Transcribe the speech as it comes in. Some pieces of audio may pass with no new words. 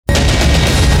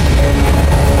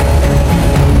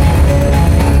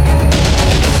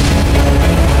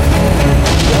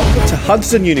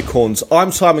Hunters and Unicorns.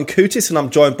 I'm Simon Kutis and I'm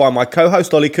joined by my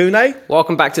co-host Ollie Kune.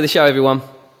 Welcome back to the show, everyone.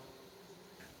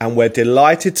 And we're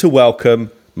delighted to welcome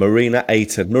Marina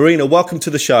Ayton. Marina, welcome to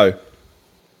the show.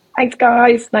 Thanks,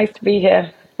 guys. Nice to be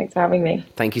here. Thanks for having me.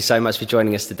 Thank you so much for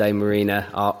joining us today, Marina.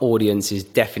 Our audience is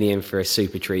definitely in for a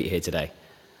super treat here today.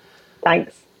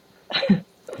 Thanks.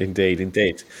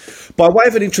 Indeed. By way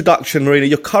of an introduction, Marina,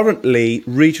 you're currently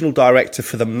Regional Director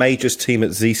for the Majors team at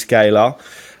Zscaler,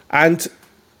 and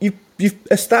you've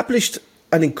established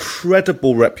an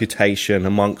incredible reputation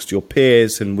amongst your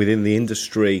peers and within the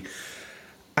industry.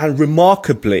 And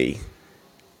remarkably,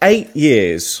 8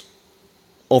 years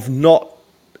of not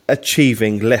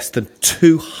achieving less than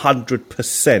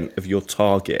 200% of your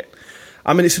target.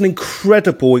 I mean, it's an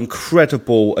incredible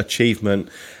achievement.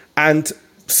 And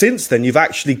since then, you've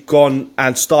actually gone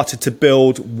and started to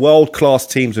build world-class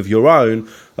teams of your own,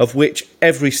 of which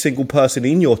every single person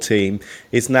in your team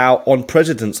is now on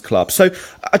President's Club. So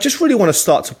I just really want to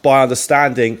start by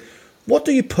understanding, what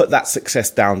do you put that success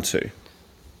down to?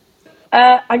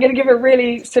 I'm going to give a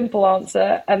really simple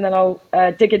answer and then I'll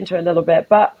dig into it a little bit.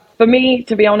 But for me,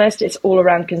 to be honest, it's all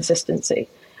around consistency.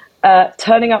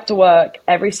 Turning up to work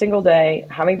every single day,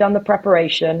 having done the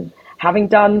preparation, having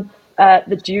done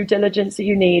the due diligence that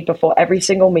you need before every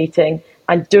single meeting,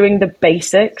 and doing the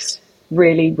basics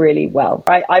really, really well.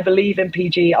 Right? I believe in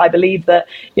PG. I believe that,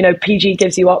 PG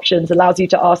gives you options, allows you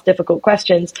to ask difficult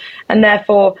questions. And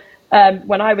therefore,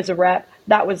 when I was a rep,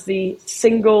 that was the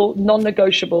single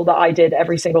non-negotiable that I did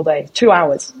every single day. 2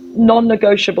 hours,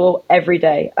 non-negotiable every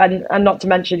day. And not to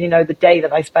mention, the day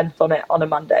that I spent on it on a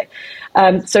Monday.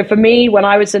 So for me, when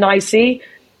I was an IC,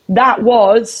 that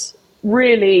was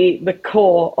really the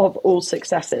core of all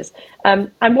successes. And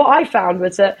what I found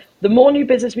was that the more new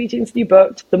business meetings you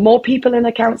booked, the more people in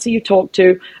accounts that you talked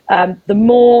to, the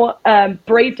more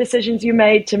brave decisions you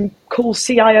made to call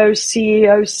CIOs,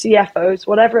 CEOs, CFOs,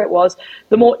 whatever it was,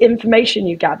 the more information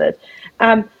you gathered.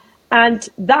 And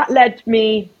that led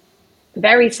me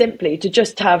very simply to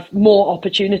just have more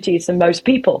opportunities than most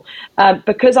people.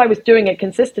 Because I was doing it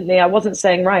consistently, I wasn't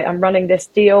saying, right, I'm running this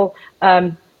deal,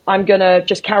 I'm going to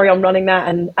just carry on running that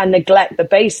and neglect the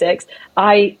basics.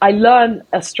 I learned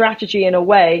a strategy in a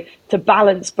way to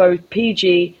balance both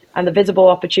PG and the visible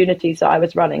opportunities that I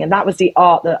was running. And that was the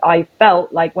art that I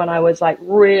felt like when I was like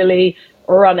really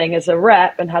running as a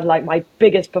rep and had like my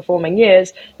biggest performing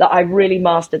years, that I really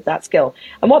mastered that skill.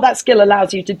 And what that skill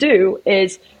allows you to do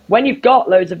is, when you've got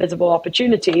loads of visible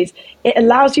opportunities, it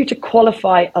allows you to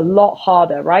qualify a lot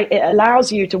harder, right? It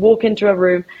allows you to walk into a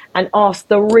room and ask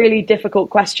the really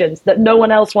difficult questions that no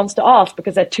one else wants to ask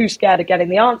because they're too scared of getting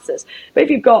the answers. But if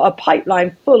you've got a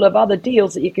pipeline full of other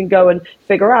deals that you can go and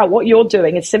figure out, what you're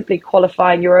doing is simply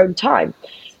qualifying your own time.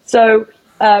 So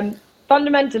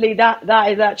fundamentally,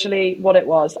 that is actually what it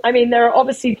was. I mean, there are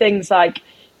obviously things like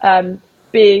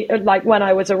like when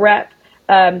I was a rep,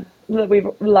 that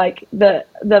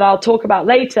I'll talk about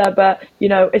later, but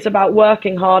it's about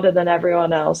working harder than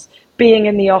everyone else, being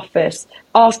in the office,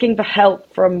 asking for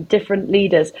help from different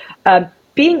leaders,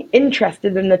 being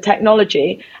interested in the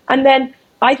technology. And then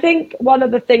I think one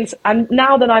of the things, and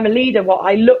now that I'm a leader, what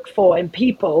I look for in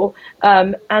people,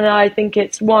 and I think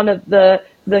it's one of the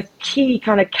key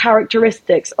kind of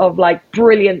characteristics of like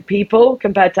brilliant people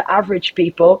compared to average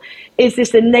people, is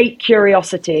this innate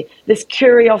curiosity,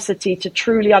 to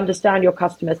truly understand your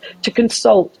customers, to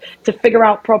consult, to figure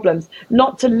out problems,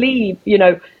 not to leave,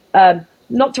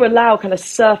 not to allow kind of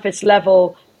surface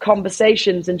level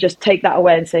conversations and just take that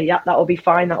away and say, yeah, that'll be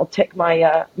fine, that'll tick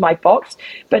my my box,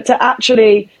 but to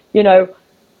actually,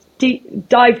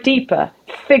 dive deeper,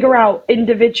 figure out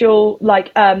individual,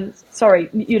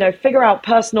 figure out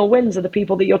personal wins of the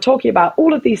people that you're talking about.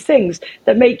 All of these things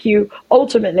that make you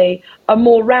ultimately a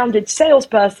more rounded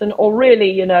salesperson, or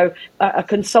really, a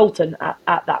consultant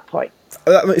at that point.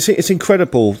 It's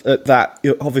incredible that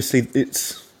obviously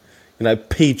it's,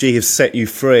 PG has set you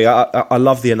free. I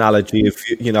love the analogy of,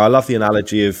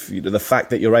 the fact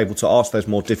that you're able to ask those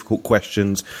more difficult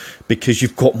questions because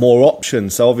you've got more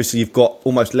options. So obviously you've got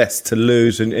almost less to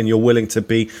lose, and you're willing to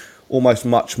be almost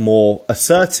much more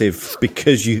assertive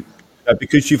because you've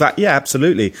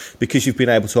been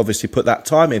able to obviously put that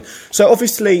time in. So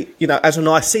obviously, as an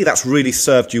IC, that's really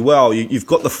served you well. You've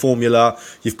got the formula,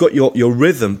 you've got your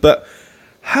rhythm, but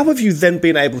how have you then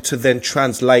been able to then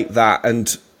translate that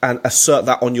and assert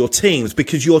that on your teams?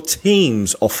 Because your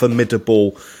teams are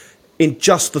formidable in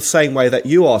just the same way that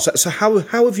you are. So how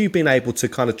have you been able to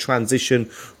kind of transition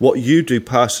what you do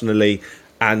personally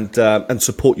and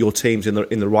support your teams in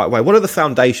the right way? What are the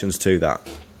foundations to that?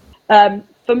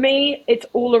 For me, it's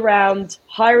all around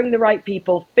hiring the right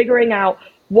people, figuring out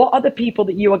what are the people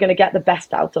that you are going to get the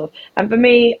best out of? And for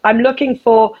me, I'm looking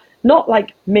for not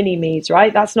like mini me's,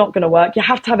 right? That's not going to work. You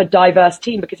have to have a diverse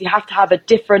team because you have to have a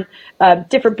different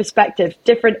perspectives,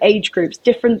 different age groups,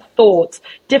 different thoughts,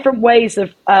 different ways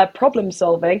of problem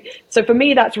solving. So for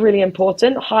me, that's really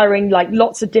important, hiring like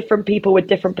lots of different people with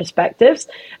different perspectives.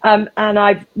 And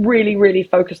I've really, really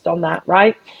focused on that,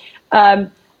 right?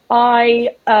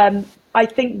 I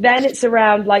think then it's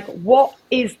around like, what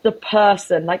is the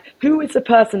person, like who is the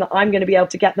person that I'm going to be able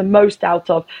to get the most out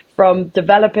of from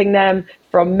developing them,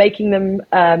 from making them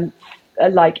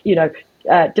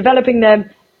developing them,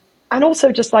 and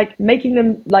also just like making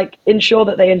them like ensure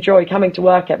that they enjoy coming to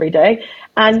work every day.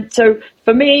 And so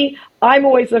for me, I'm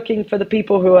always looking for the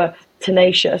people who are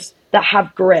tenacious, that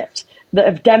have grit, that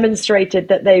have demonstrated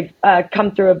that they've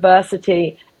come through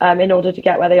adversity in order to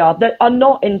get where they are, that are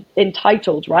not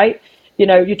entitled, right? You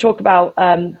know, you talk about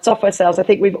software sales. I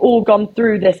think we've all gone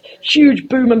through this huge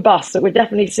boom and bust that we're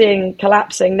definitely seeing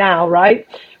collapsing now, right?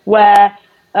 Where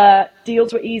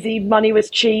deals were easy, money was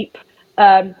cheap,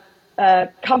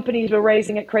 companies were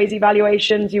raising at crazy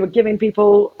valuations. You were giving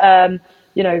people,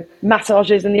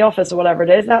 massages in the office or whatever it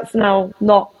is. That's now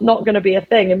not going to be a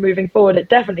thing. And moving forward, it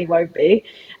definitely won't be.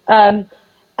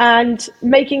 And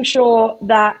making sure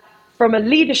that from a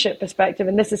leadership perspective,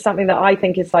 and this is something that I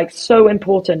think is like so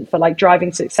important for like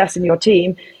driving success in your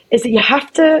team, is that you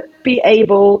have to be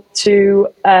able to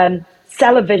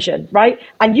sell a vision, right?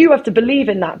 And you have to believe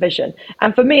in that vision.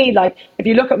 And for me, like if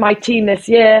you look at my team this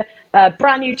year,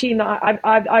 brand new team that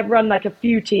I've run like a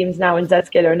few teams now in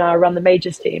Zscaler, and now I run the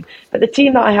majors team. But the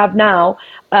team that I have now,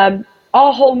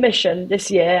 our whole mission this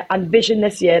year and vision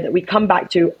this year that we come back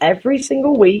to every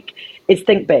single week is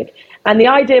think big. And the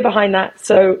idea behind that,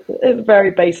 so it's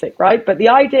very basic, right? But the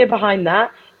idea behind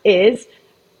that is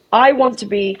I want to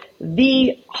be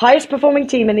the highest performing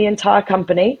team in the entire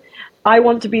company. I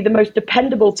want to be the most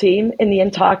dependable team in the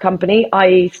entire company,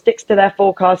 i.e. sticks to their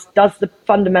forecast, does the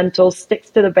fundamentals,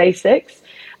 sticks to the basics.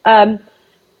 And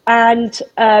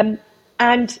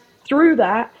through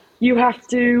that, you have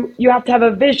to have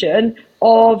a vision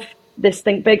of this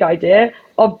think big idea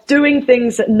of doing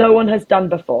things that no one has done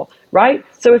before, right?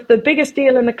 So if the biggest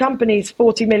deal in the company is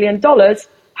 $40 million,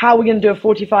 how are we going to do a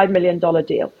 $45 million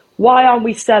deal? Why aren't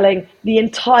we selling the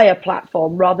entire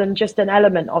platform rather than just an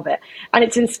element of it? And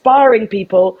it's inspiring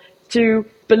people to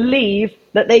believe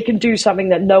that they can do something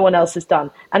that no one else has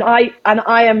done. And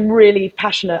I am really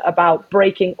passionate about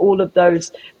breaking all of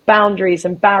those boundaries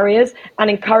and barriers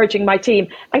and encouraging my team.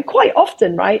 And quite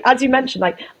often, right, as you mentioned,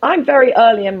 like I'm very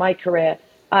early in my career.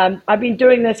 I've been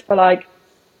doing this for like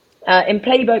in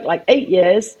Playbook like 8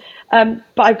 years, but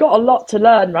I've got a lot to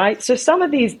learn, right? So some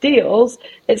of these deals,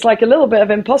 it's like a little bit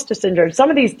of imposter syndrome. Some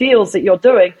of these deals that you're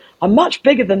doing are much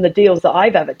bigger than the deals that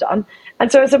I've ever done. And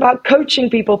so it's about coaching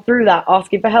people through that,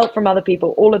 asking for help from other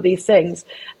people, all of these things.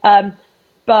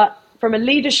 But from a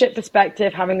leadership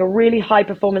perspective, having a really high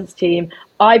performance team,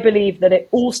 I believe that it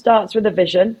all starts with a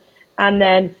vision. And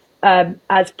then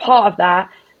as part of that,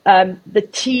 the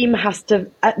team has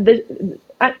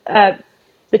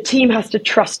to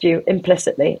trust you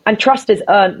implicitly, and trust is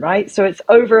earned, right? So it's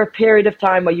over a period of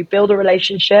time where you build a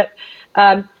relationship.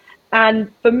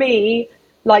 And for me,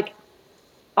 like,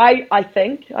 I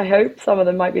hope some of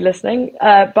them might be listening,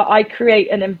 but I create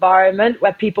an environment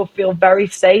where people feel very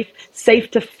safe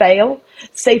to fail,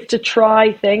 safe to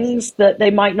try things that they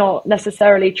might not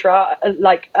necessarily try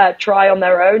on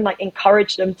their own, like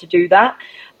encourage them to do that.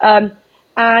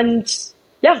 And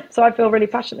yeah, so I feel really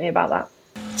passionately about that.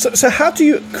 So how do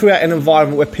you create an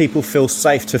environment where people feel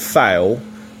safe to fail,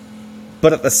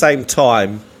 but at the same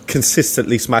time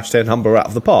consistently smash their number out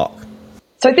of the park?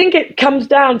 So I think it comes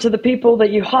down to the people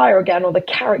that you hire again, or the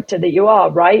character that you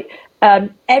are, right?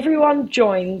 Everyone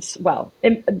joins,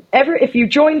 if you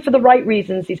join for the right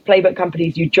reasons, these Playbook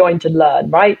companies, you join to learn,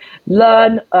 right?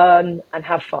 Learn, earn, and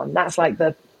have fun. That's like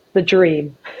the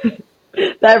dream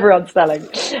that everyone's selling.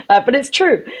 But it's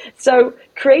true. So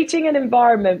creating an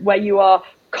environment where you are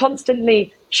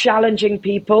constantly challenging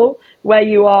people, where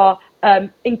you are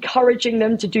encouraging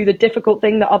them to do the difficult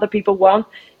thing that other people want,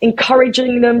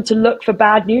 encouraging them to look for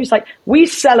bad news. Like, we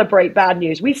celebrate bad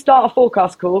news. We start a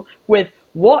forecast call with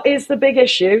what is the big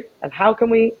issue and how can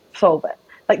we solve it?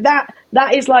 Like that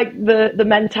is like the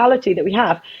mentality that we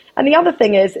have. And the other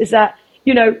thing is that,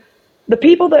 you know, the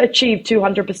people that achieve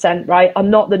 200%, right, are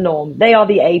not the norm. They are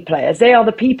the A players. They are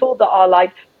the people that are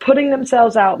like putting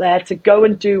themselves out there to go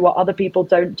and do what other people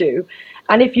don't do.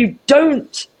 And if you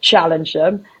don't challenge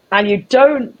them and you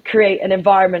don't create an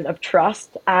environment of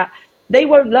trust, they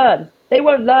won't learn. they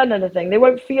won't learn anything. They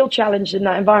won't feel challenged in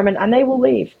that environment, and they will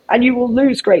leave. And you will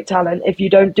lose great talent if you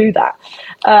don't do that.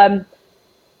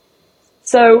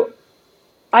 So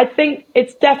I think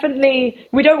it's definitely,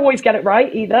 we don't always get it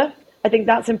right either. I think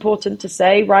that's important to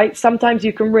say, right? Sometimes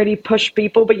you can really push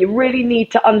people, but you really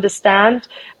need to understand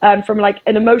from like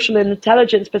an emotional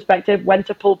intelligence perspective when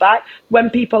to pull back, when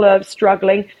people are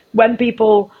struggling, when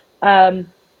people,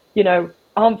 you know,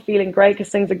 aren't feeling great because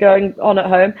things are going on at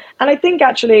home. And I think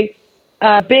actually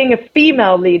being a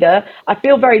female leader, I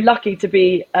feel very lucky to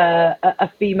be a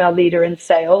female leader in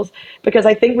sales because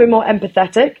I think we're more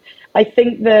empathetic. I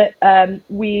think that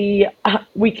we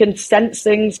can sense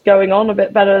things going on a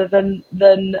bit better than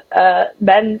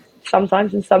men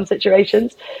sometimes in some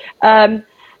situations, and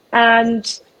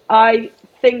I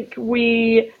think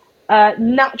we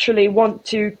naturally want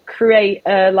to create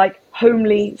a like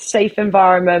homely, safe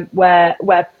environment where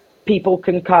people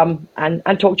can come and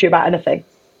talk to you about anything.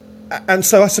 And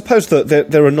so I suppose that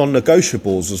there are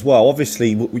non-negotiables as well.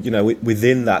 Obviously, you know,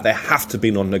 within that, there have to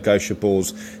be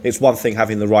non-negotiables. It's one thing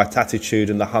having the right attitude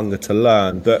and the hunger to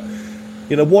learn, but,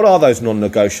 you know, what are those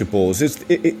non-negotiables?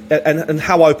 And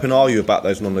how open are you about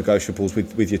those non-negotiables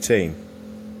with your team?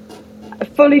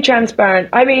 Fully transparent.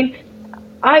 I mean,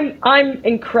 I'm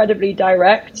incredibly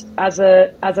direct as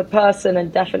a person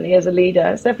and definitely as a leader.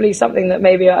 It's definitely something that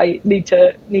maybe I need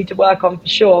to work on for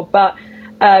sure. But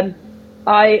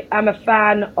I am a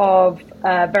fan of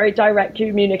very direct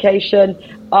communication.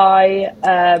 There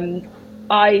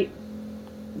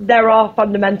are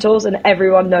fundamentals, and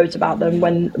everyone knows about them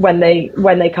when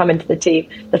they come into the team.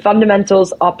 The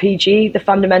fundamentals are PG. The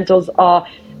fundamentals are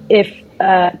if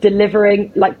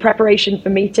delivering like preparation for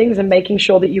meetings and making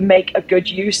sure that you make a good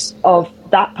use of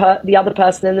the other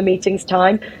person in the meeting's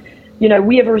time. You know,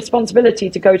 we have a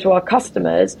responsibility to go to our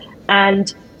customers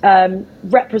and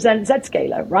represent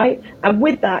Zscaler, right? And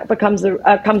with that comes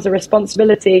a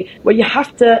responsibility where you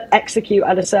have to execute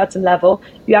at a certain level.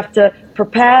 You have to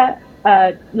prepare,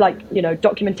 like, you know,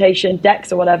 documentation,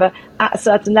 decks or whatever at a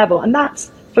certain level. And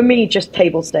that's, for me, just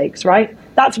table stakes, right?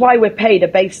 That's why we're paid a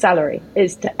base salary,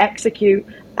 is to execute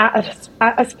at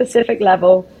a specific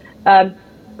level.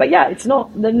 But yeah, it's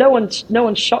not, no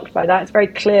one's shocked by that. It's very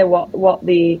clear what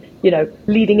the, you know,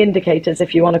 leading indicators,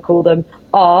 if you want to call them,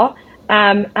 are.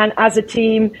 And as a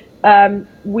team,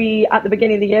 we, at the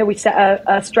beginning of the year, we set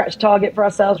a stretch target for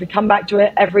ourselves. We come back to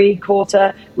it every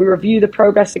quarter. We review the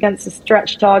progress against the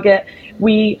stretch target.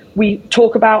 We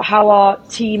talk about how our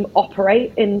team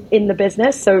operate in the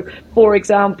business. So, for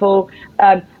example,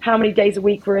 how many days a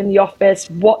week we're in the office,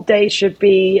 what days should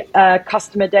be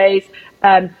customer days.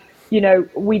 You know,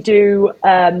 we do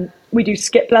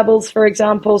skip levels, for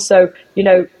example. So, you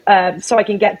know, so I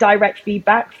can get direct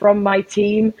feedback from my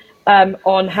team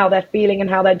on how they're feeling and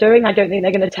how they're doing. I don't think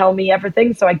they're going to tell me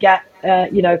everything. So I get,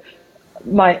 you know,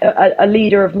 a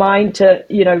leader of mine to,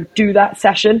 you know, do that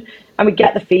session, and we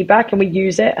get the feedback and we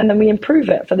use it and then we improve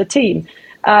it for the team.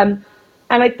 And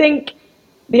I think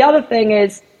the other thing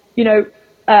is, you know,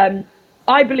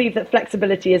 I believe that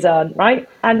flexibility is earned, right?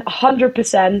 And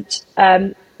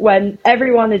 100% when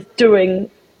everyone is doing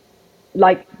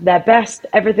like their best,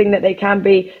 everything that they can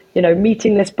be, you know,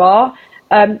 meeting this bar,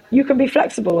 you can be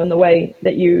flexible in the way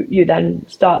that you then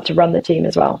start to run the team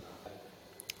as well.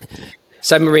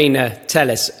 So Marina,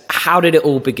 tell us, how did it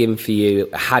all begin for you?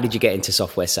 How did you get into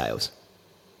software sales?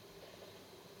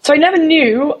 So I never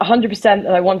knew 100%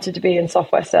 that I wanted to be in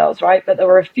software sales, right? But there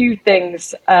were a few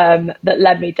things that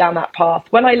led me down that path.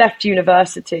 When I left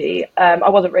university, I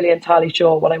wasn't really entirely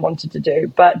sure what I wanted to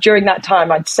do. But during that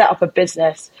time, I'd set up a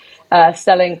business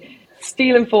selling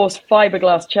steel enforced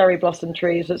fiberglass cherry blossom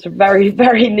trees. It's very,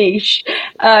 very niche.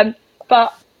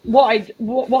 But what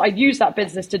I'd used that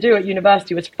business to do at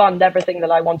university was fund everything that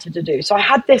I wanted to do. So I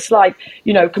had this like,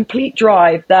 you know, complete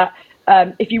drive that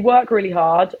if you work really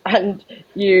hard and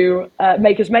you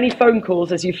make as many phone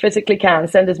calls as you physically can,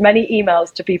 send as many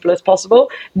emails to people as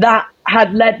possible, that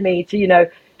had led me to, you know,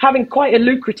 having quite a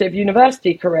lucrative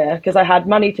university career because I had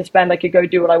money to spend. I could go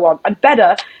do what I want. And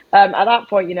better, at that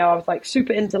point, you know, I was like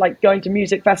super into like going to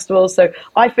music festivals. So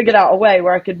I figured out a way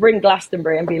where I could ring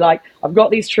Glastonbury and be like, I've got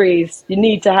these trees, you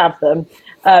need to have them.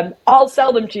 I'll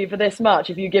sell them to you for this much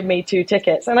if you give me 2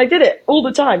 tickets. And I did it all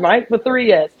the time, right, for 3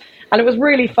 years. And it was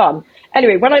really fun.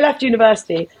 Anyway, when I left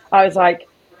university, I was like,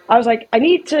 I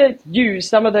need to use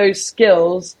some of those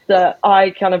skills that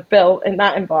I kind of built in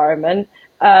that environment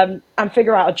and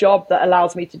figure out a job that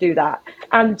allows me to do that.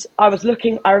 And I was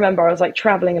looking, I remember I was like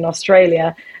traveling in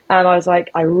Australia, and I was like,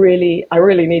 I really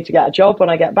need to get a job when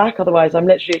I get back. Otherwise, I'm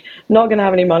literally not going to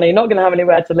have any money, not going to have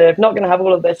anywhere to live, not going to have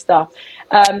all of this stuff.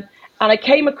 I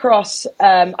came across,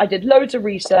 I did loads of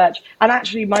research, and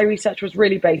actually my research was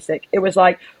really basic. It was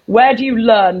like, where do you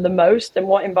learn the most and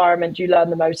what environment do you learn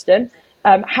the most in?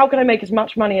 How can I make as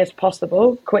much money as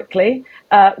possible quickly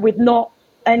with not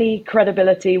any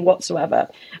credibility whatsoever?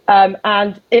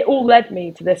 And it all led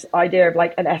me to this idea of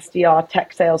like an SDR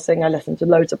tech sales thing. I listened to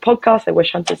loads of podcasts. I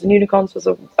wish Hunters and Unicorns was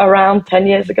around 10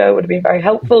 years ago. It would have been very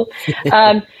helpful.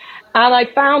 And I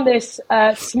found this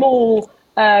small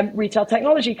retail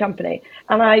technology company.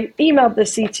 And I emailed the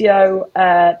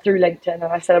CTO through LinkedIn, and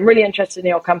I said, I'm really interested in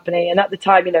your company. And at the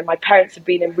time, my parents had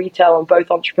been in retail and both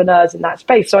entrepreneurs in that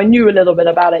space. So I knew a little bit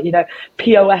about it,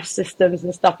 POS systems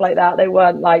and stuff like that. They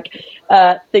weren't like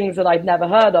things that I'd never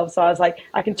heard of. So I was like,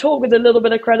 I can talk with a little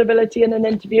bit of credibility in an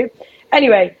interview.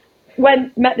 Anyway,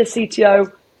 met the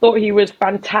CTO, thought he was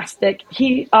fantastic.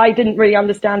 I didn't really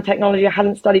understand technology. I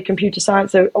hadn't studied computer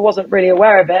science, so I wasn't really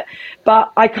aware of it.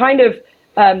 But I kind of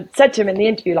said to him in the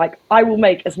interview, like, I will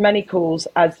make as many calls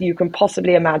as you can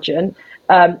possibly imagine.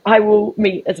 I will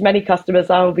meet as many customers.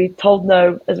 I will be told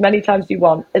no as many times as you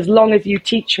want, as long as you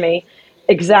teach me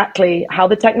exactly how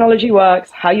the technology works,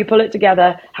 how you pull it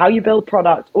together, how you build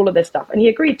product, all of this stuff. And he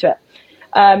agreed to it.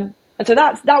 And so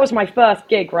that was my first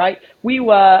gig, right?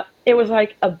 It was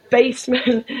like a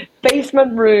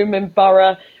basement room in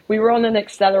Borough. We were on an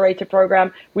accelerator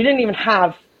program. We didn't even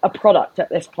have a product at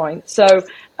this point. So,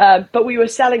 but we were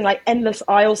selling like endless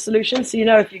aisle solutions. So,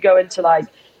 if you go into like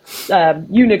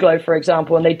Uniqlo, for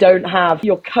example, and they don't have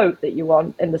your coat that you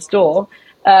want in the store,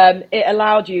 it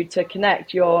allowed you to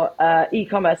connect your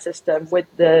e-commerce system with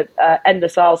the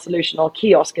endless aisle solution or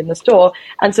kiosk in the store.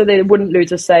 And so they wouldn't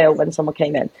lose a sale when someone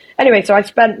came in. Anyway, so I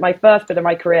spent my first bit of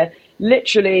my career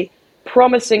literally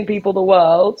promising people the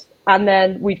world, and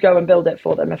then we'd go and build it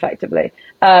for them effectively.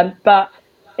 But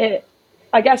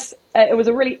I guess it was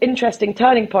a really interesting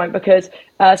turning point because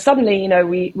suddenly,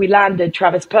 we landed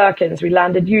Travis Perkins, we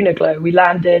landed Uniqlo, we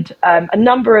landed a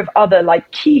number of other like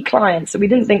key clients that we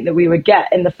didn't think that we would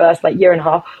get in the first like year and a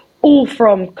half, all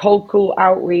from cold call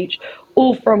outreach,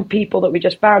 all from people that we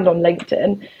just found on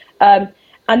LinkedIn.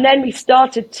 And then we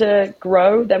started to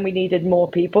grow. Then we needed more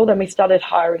people. Then we started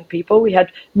hiring people. We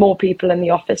had more people in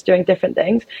the office doing different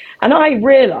things. And I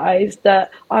realized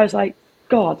that I was like,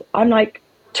 God, I'm like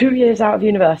 2 years out of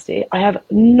university. I have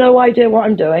no idea what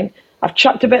I'm doing. I've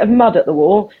chucked a bit of mud at the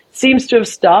wall. Seems to have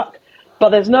stuck, but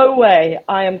there's no way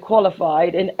I am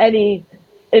qualified in any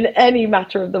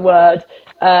matter of the word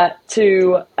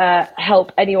to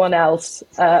help anyone else,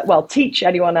 teach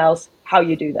anyone else how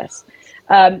you do this.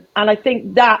 And I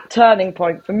think that turning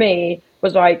point for me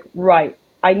was like, right,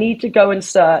 I need to go and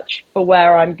search for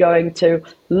where I'm going to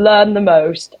learn the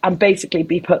most and basically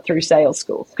be put through sales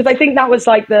school. Because I think that was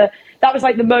like the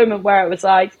moment where it was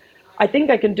like, I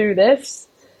think I can do this.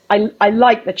 I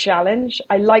like the challenge.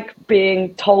 I like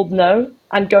being told no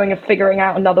and going and figuring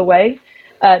out another way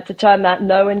to turn that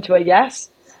no into a yes.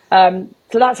 So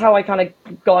that's how I kind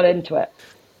of got into it.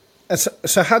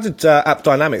 So how did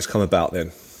AppDynamics come about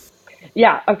then?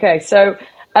 Yeah. Okay. So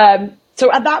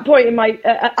at that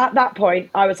point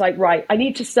I was like, right, I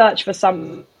need to search for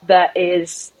something that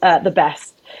is the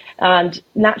best. And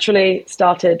naturally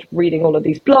started reading all of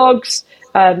these blogs.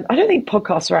 I don't think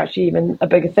podcasts were actually even a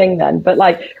bigger thing then, but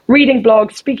like reading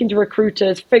blogs, speaking to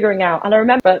recruiters, figuring out. And I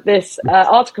remember this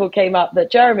article came up that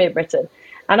Jeremy had written.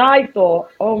 And I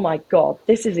thought, oh my God,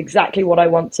 this is exactly what I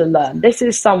want to learn. This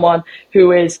is someone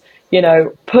who is,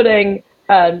 putting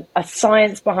a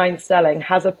science behind selling,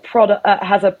 has a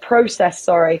process,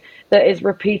 that is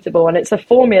repeatable. And it's a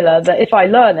formula that if I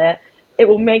learn it, it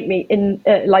will make me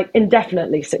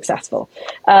indefinitely successful.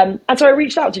 And so I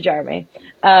reached out to Jeremy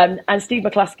and Steve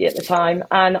McCluskey at the time.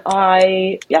 And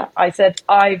I said,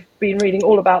 I've been reading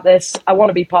all about this. I want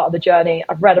to be part of the journey.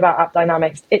 I've read about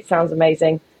AppDynamics. It sounds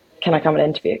amazing. Can I come and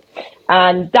interview?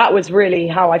 And that was really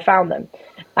how I found them.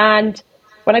 And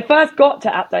when I first got to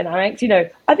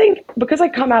AppDynamics, I think because I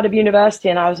come out of university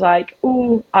and I was like,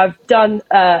 "Ooh, I've done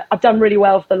really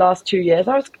well for the last 2 years."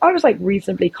 I was like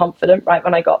reasonably confident right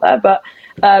when I got there, but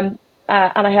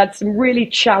and I had some really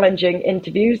challenging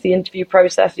interviews. The interview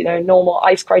process, normal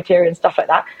ICE criteria and stuff like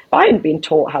that. But I hadn't been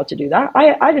taught how to do that.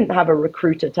 I didn't have a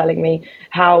recruiter telling me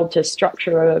how to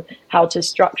structure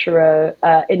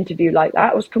a interview like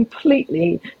that. It was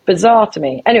completely bizarre to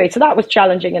me. Anyway, so that was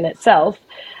challenging in itself.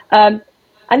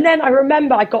 And then I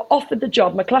remember I got offered the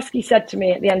job. McCluskey said to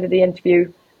me at the end of the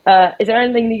interview, is there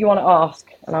anything that you want to ask?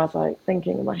 And I was like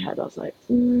thinking in my head, I was like,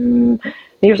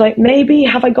 He was like, maybe,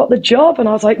 have I got the job? And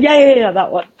I was like, yeah,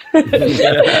 that one.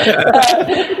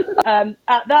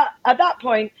 At that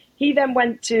point, he then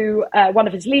went to one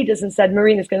of his leaders and said,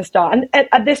 Marina's going to start.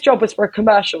 And this job was for a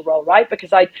commercial role, right?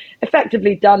 Because I'd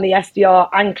effectively done the SDR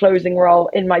and closing role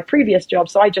in my previous job.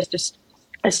 So I just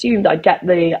assumed I'd get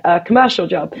the commercial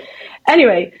job.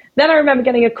 Anyway, then I remember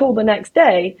getting a call the next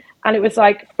day, and it was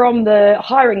like from the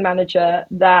hiring manager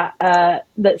that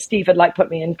Steve had like put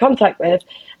me in contact with.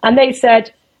 And they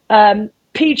said,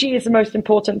 PG is the most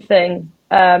important thing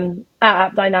at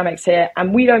AppDynamics here,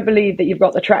 and we don't believe that you've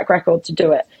got the track record to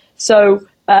do it. So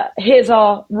here's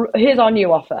our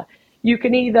new offer. You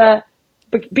can either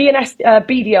be an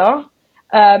BDR,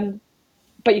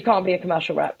 but you can't be a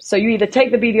commercial rep. So you either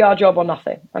take the BDR job or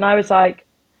nothing. And I was like,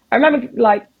 I remember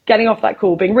like getting off that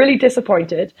call, being really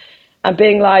disappointed, and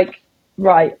being like,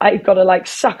 right, I've got to like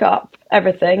suck up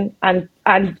everything and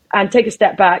take a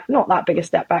step back, not that big a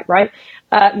step back, right?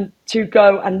 To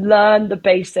go and learn the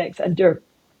basics and do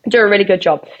a really good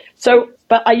job. So,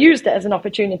 but I used it as an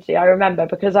opportunity, I remember,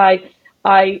 because I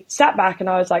sat back and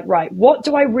I was like, right, what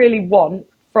do I really want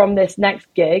from this next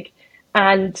gig?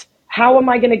 And how am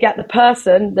I going to get the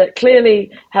person that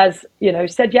clearly has,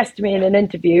 said yes to me in an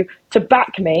interview to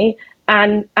back me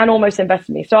and almost invest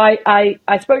in me? So I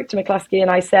spoke to McCluskey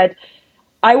and I said,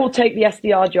 I will take the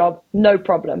SDR job, no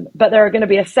problem. But there are going to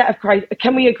be a set of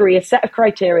a set of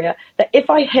criteria that if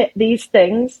I hit these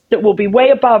things that will be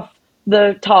way above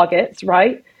the targets,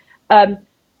 right?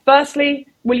 Firstly,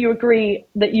 will you agree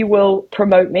that you will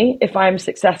promote me if I am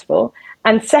successful?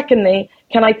 And secondly,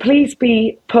 can I please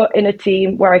be put in a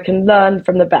team where I can learn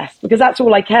from the best? Because that's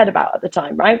all I cared about at the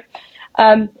time, right?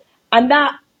 And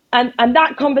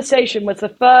that conversation was the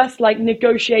first like serious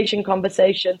negotiation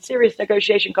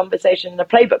conversation in a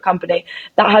Playbook company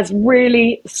that has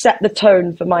really set the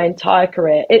tone for my entire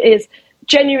career. It is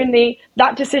genuinely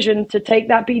that decision to take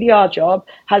that BDR job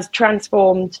has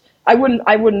transformed. I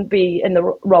wouldn't be in the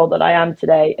role that I am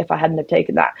today if I hadn't have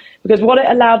taken that, because what it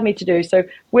allowed me to do. So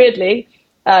weirdly,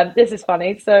 this is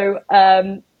funny. So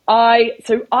I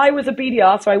was a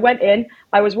BDR, so I went in.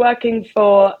 I was working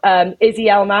for Izzy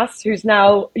Elmas, who's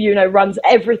now, runs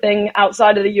everything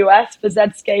outside of the US for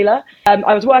Zscaler.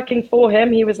 I was working for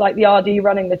him. He was like the RD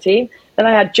running the team. Then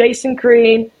I had Jason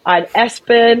Crean, I had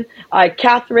Espen, I had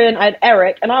Catherine, I had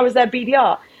Eric, and I was their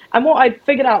BDR. And what I'd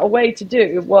figured out a way to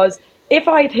do was, if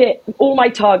I'd hit all my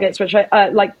targets, which I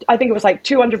think it was like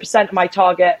 200% of my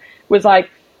target was like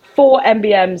 4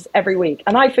 MBMs every week.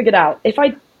 And I figured out if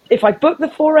I book the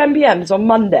 4 MBMs on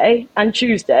Monday and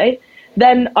Tuesday,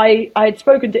 then I had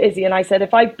spoken to Izzy and I said,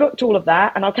 if I booked all of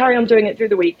that and I'll carry on doing it through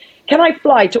the week, can I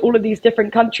fly to all of these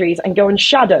different countries and go and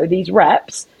shadow these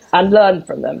reps and learn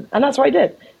from them? And that's what I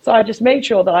did. So I just made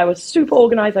sure that I was super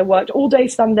organized. I worked all day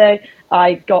Sunday.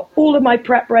 I got all of my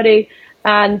prep ready.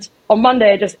 And on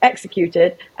Monday, I just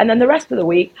executed. And then the rest of the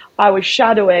week, I was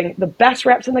shadowing the best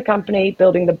reps in the company,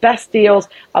 building the best deals.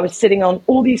 I was sitting on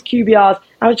all these QBRs.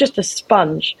 I was just a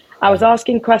sponge. I was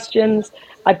asking questions.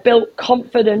 I built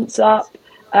confidence up,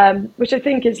 which I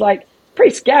think is like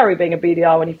pretty scary being a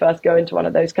BDR when you first go into one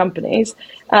of those companies.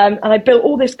 And I built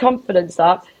all this confidence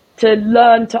up to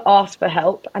learn to ask for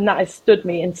help. And that has stood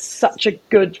me in such a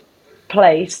good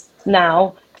place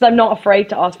now, because I'm not afraid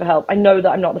to ask for help. I know that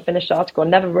I'm not the finished article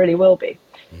and never really will be.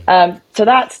 So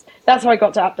that's how I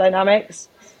got to AppDynamics.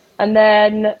 And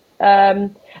then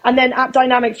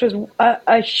AppDynamics was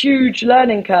a huge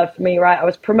learning curve for me, right? I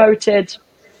was promoted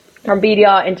from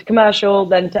BDR into commercial,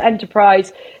 then to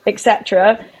enterprise,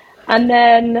 etc. And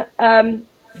then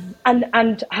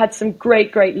and had some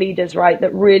great leaders, right,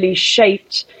 that really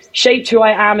shaped who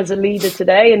I am as a leader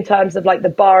today in terms of like the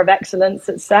bar of excellence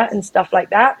that's set and stuff like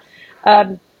that.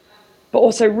 But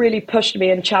also really pushed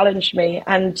me and challenged me.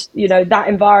 And, that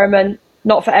environment,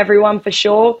 not for everyone for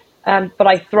sure, but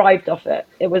I thrived off it.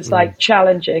 It was like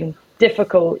challenging,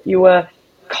 difficult. You were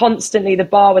constantly, the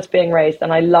bar was being raised,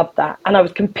 and I loved that. And I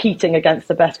was competing against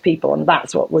the best people, and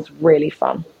that's what was really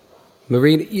fun.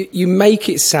 Marina, you make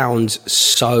it sound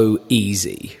so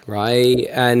easy, right?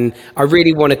 And I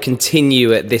really want to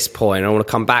continue at this point. I want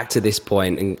to come back to this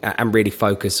point and really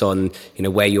focus on,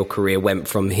 where your career went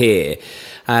from here.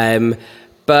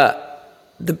 But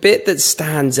the bit that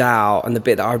stands out and the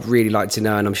bit that I'd really like to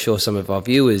know, and I'm sure some of our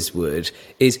viewers would,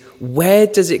 is where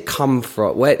does it come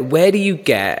from? Where do you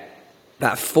get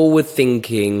that forward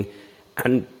thinking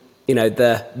and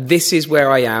this is where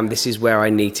I am, this is where I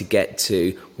need to get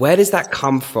to? Where does that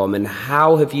come from, and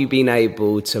how have you been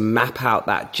able to map out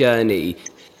that journey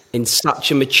in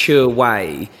such a mature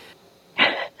way?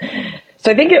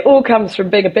 So I think it all comes from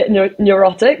being a bit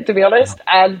neurotic, to be honest,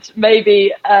 and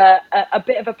maybe a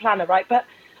bit of a planner, right? But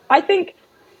I think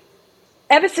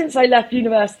ever since I left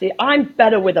university, I'm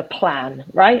better with a plan,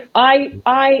 right?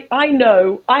 I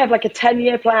know I have like a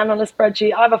 10-year plan on a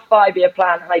spreadsheet. I have a 5-year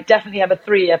plan, and I definitely have a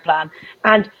 3-year plan.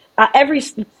 And at every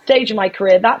stage of my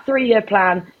career, that 3-year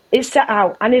plan is set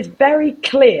out and is very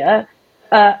clear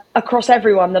across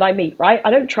everyone that I meet, right?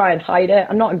 I don't try and hide it.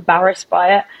 I'm not embarrassed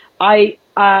by it. I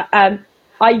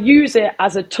use it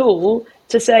as a tool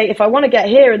to say, if I want to get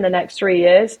here in the next 3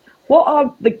 years, what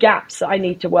are the gaps that I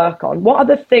need to work on? What are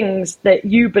the things that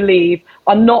you believe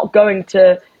are not going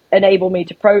to enable me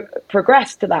to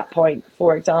progress to that point,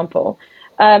 for example?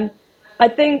 I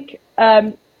think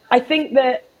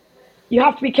that you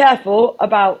have to be careful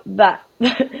about that,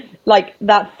 like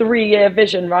that 3-year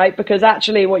vision, right? Because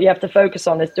actually what you have to focus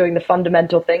on is doing the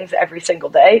fundamental things every single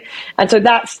day. And so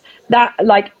that's that,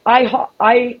 like,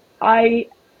 I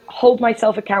hold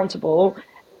myself accountable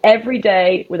every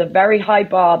day with a very high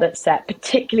bar that's set,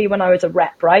 particularly when I was a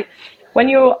rep, right? When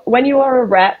you are a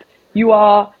rep,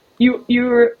 you're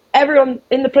everyone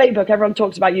in the playbook, everyone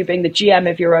talks about you being the GM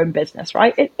of your own business,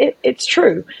 right? It's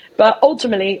true. But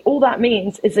ultimately, all that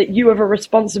means is that you have a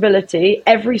responsibility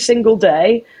every single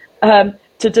day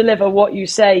to deliver what you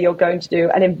say you're going to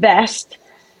do and invest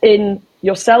in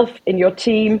yourself, in your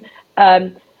team.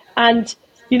 And,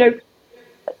 you know,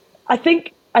 I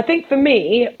think for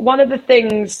me, one of the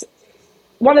things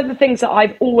that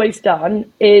I've always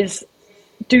done is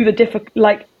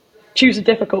choose a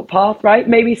difficult path, right?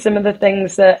 Maybe some of the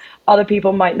things that other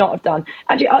people might not have done.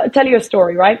 Actually, I'll tell you a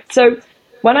story, right? So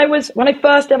when I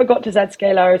first ever got to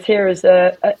Zscaler, I was here as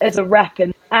a rep,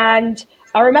 and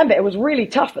I remember it was really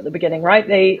tough at the beginning, right?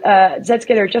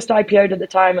 Zscaler just IPO'd at the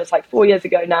time. It's like 4 years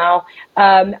ago now.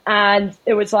 And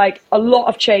it was like a lot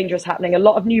of change was happening. A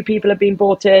lot of new people had been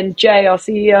brought in. Jay, our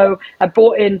CEO, had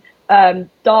brought in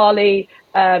Dali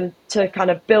to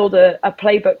kind of build a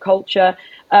playbook culture.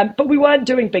 But we weren't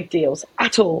doing big deals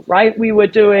at all, right? We were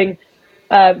doing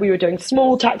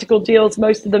small tactical deals,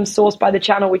 most of them sourced by the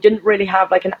channel. We didn't really have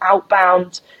like an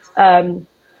outbound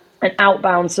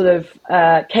sort of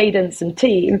cadence and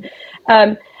team.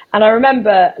 And I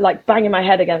remember like banging my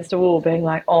head against a wall, being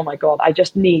like, oh my God, I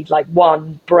just need like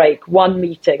one break, one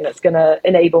meeting that's going to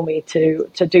enable me to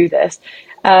do this.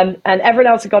 And everyone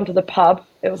else had gone to the pub.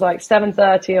 It was like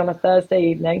 7:30 on a Thursday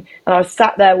evening. And I was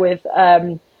sat there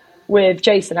with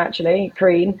Jason, actually,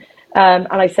 Crean. And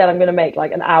I said, I'm going to make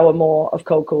like an hour more of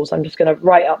cold calls. I'm just going to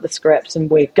write up the scripts and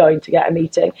we're going to get a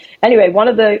meeting. Anyway, one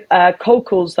of the cold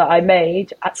calls that I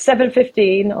made at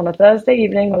 7:15 on a Thursday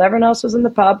evening while everyone else was in the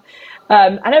pub,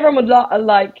 and everyone would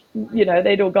like, you know,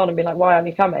 they'd all gone and be like, why aren't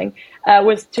you coming?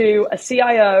 Was to a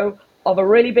CIO of a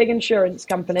really big insurance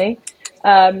company.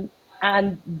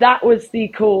 And that was the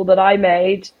call that I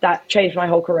made that changed my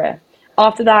whole career.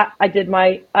 After that, I did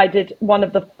one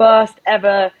of the first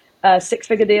ever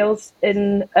 6-figure deals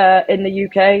in the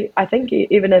UK, I think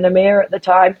even in EMEA at the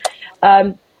time,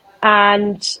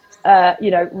 and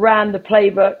ran the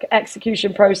playbook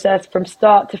execution process from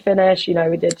start to finish. You know,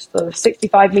 we did sort of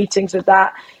 65 meetings with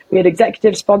that. We had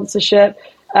executive sponsorship,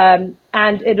 and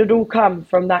it had all come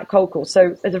from that cold call.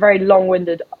 So it's a very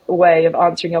long-winded way of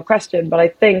answering your question, but I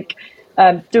think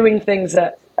doing things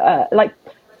that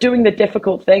doing the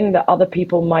difficult thing that other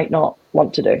people might not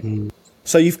want to do.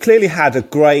 So you've clearly had a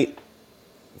great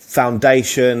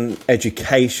foundation,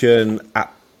 education,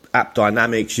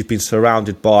 AppDynamics. You've been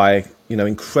surrounded by, you know,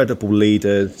 incredible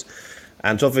leaders,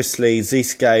 and obviously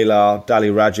Zscaler,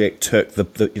 Dali Rajic took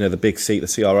the big seat, the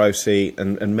CRO seat,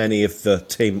 and many of the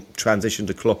team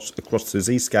transitioned across to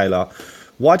Zscaler.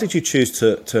 Why did you choose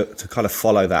to kind of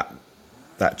follow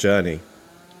that journey?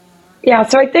 Yeah,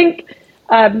 so I think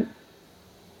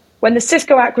when the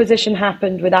Cisco acquisition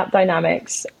happened with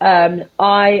AppDynamics,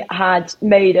 I had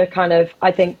made a kind of,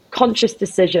 I think, conscious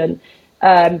decision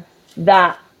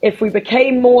that if we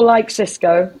became more like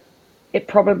Cisco, it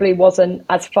probably wasn't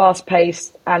as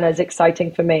fast-paced and as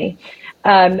exciting for me.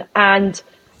 And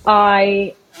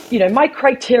I, you know, my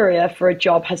criteria for a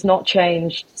job has not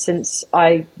changed since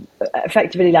I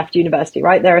effectively left university,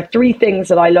 right? There are 3 things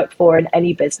that I look for in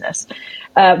any business.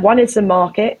 One is the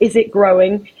market. Is it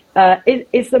growing?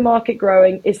 Is the market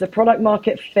growing? Is the product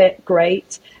market fit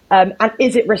great? And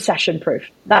is it recession proof?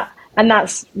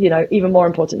 That's, you know, even more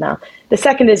important now. The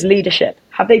second is leadership.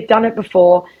 Have they done it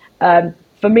before?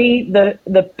 For me,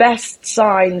 the best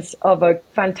signs of a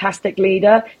fantastic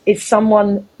leader is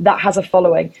someone that has a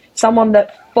following, someone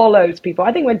that follows people.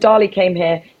 I think when Dali came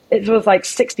here, it was like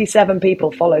 67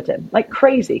 people followed him, like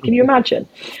crazy. Can you imagine?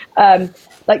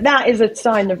 Like that is a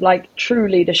sign of like true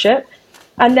leadership.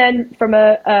 And then from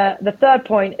the third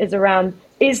point is around,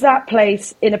 is that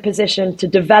place in a position to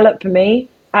develop me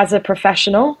as a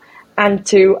professional and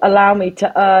to allow me to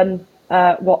earn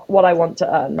what I want to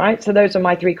earn, right? So those are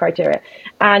my three criteria.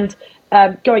 And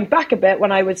going back a bit,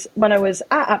 when I was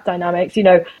at AppDynamics,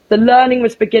 the learning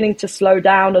was beginning to slow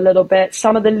down a little bit.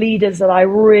 Some of the leaders that I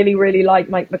really, really liked,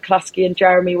 Mike McCluskey and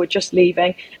Jeremy, were just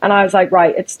leaving. And I was like,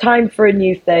 right, it's time for a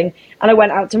new thing. And I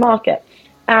went out to market.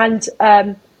 And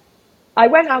I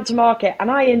went out to market and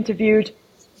I interviewed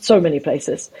so many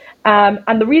places.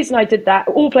 And the reason I did that,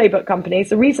 all Playbook companies,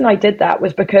 the reason I did that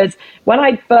was because when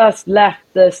I first left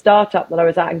the startup that I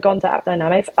was at and gone to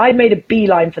AppDynamics, I made a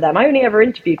beeline for them. I only ever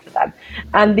interviewed for them.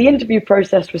 And the interview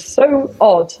process was so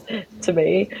odd to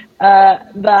me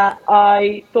that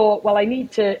I thought, well, I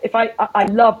need to, if I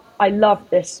love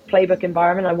this Playbook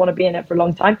environment, I want to be in it for a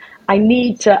long time, I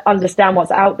need to understand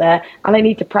what's out there and I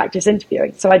need to practice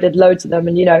interviewing. So I did loads of them.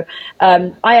 And,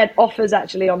 I had offers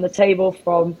actually on the table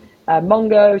from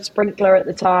Mongo, Sprinkler at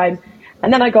the time.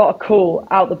 And then I got a call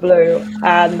out the blue.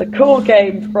 And the call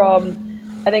came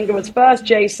from, I think it was first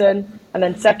Jason and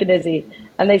then second Izzy.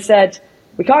 And they said,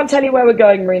 we can't tell you where we're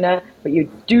going, Marina, but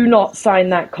you do not sign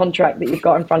that contract that you've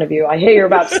got in front of you. I hear you're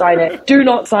about to sign it. Do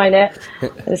not sign it.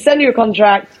 And send you a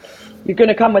contract. You're going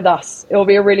to come with us. It will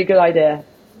be a really good idea.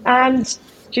 And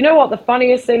do you know what the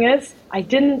funniest thing is? I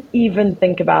didn't even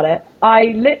think about it. I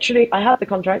had the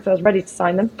contract, so I was ready to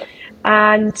sign them.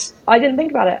 And I didn't think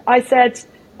about it. I said,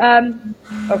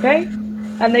 okay.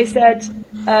 And they said,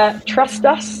 trust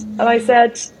us. And I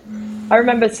said, I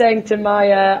remember saying to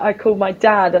I called my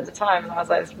dad at the time and I was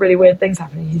like, it's really weird things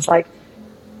happening. He's like,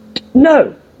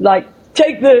 no, like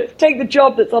take the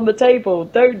job that's on the table.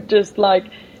 Don't just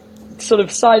sort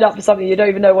of sign up for something you don't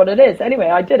even know what it is. Anyway,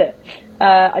 I did it.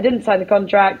 I didn't sign the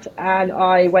contract and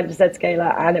I went to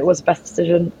Zscaler and it was the best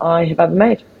decision I have ever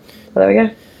made. So there we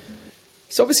go.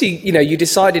 So obviously, you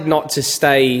decided not to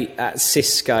stay at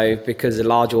Cisco because a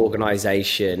large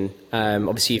organization.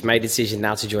 Obviously, you've made a decision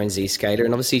now to join Zscaler,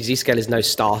 and obviously Zscaler is no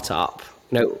startup.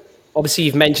 Obviously,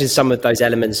 you've mentioned some of those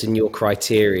elements in your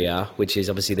criteria, which is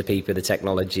obviously the people, the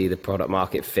technology, the product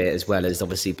market fit, as well as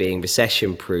obviously being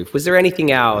recession proof. Was there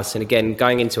anything else, and again,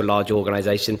 going into a large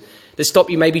organization, that stopped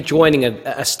you maybe joining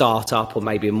a startup or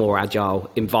maybe a more agile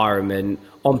environment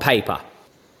on paper?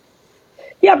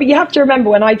 Yeah, but you have to remember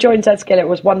when I joined Zscaler, it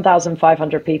was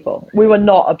 1,500 people. We were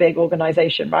not a big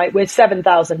organization, right? We're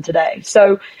 7,000 today.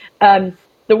 So and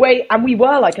we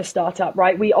were like a startup,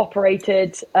 right? We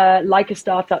operated like a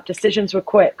startup. Decisions were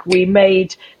quick. We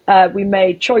made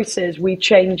choices. We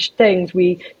changed things.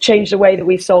 We changed the way that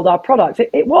we sold our products.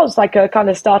 It was like a kind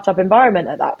of startup environment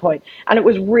at that point, and it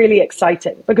was really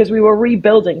exciting because we were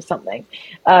rebuilding something.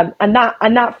 And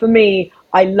that for me,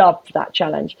 I loved that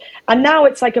challenge. And now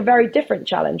it's like a very different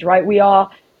challenge, right? We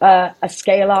are a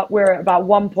scale up. We're at about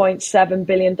 $1.7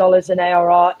 billion in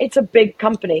ARR. It's a big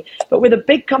company, but with a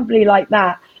big company like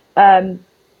that,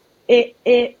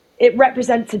 it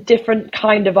represents a different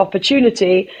kind of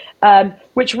opportunity,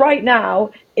 which right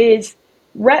now is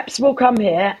reps will come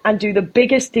here and do the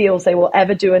biggest deals they will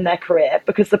ever do in their career,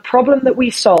 because the problem that we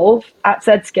solve at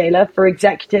Zscaler for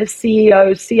executives,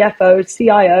 CEOs, CFOs,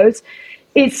 CIOs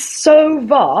is so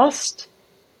vast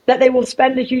that they will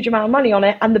spend a huge amount of money on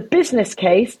it. And the business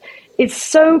case is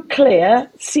so clear,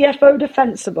 CFO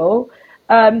defensible,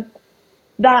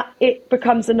 that it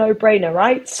becomes a no-brainer,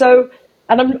 right? So,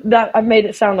 and I've made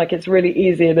it sound like it's really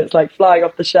easy and it's like flying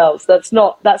off the shelves. That's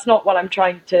not what I'm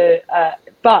trying to,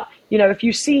 but if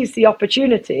you seize the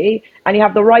opportunity and you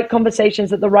have the right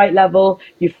conversations at the right level,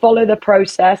 you follow the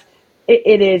process,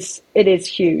 it is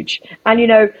huge.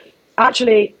 And,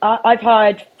 actually, I've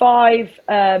hired 5,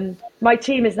 my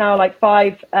team is now like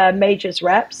 5 majors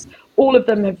reps. All of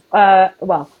them have,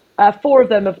 4 of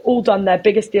them have all done their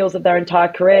biggest deals of their entire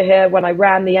career here. When I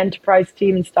ran the enterprise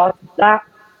team and started that,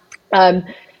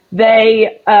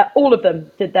 all of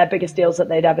them did their biggest deals that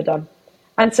they'd ever done.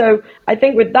 And so I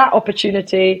think with that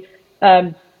opportunity,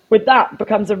 with that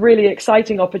becomes a really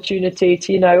exciting opportunity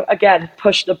to, again,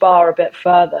 push the bar a bit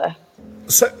further.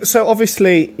 So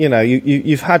obviously,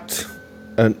 you've had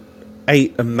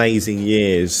 8 amazing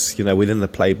years, within the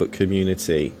Playbook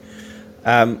community.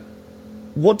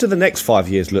 What do the next 5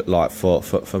 years look like for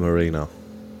Marina?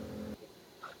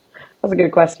 That's a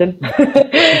good question.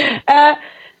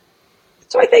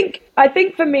 So I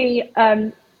think for me,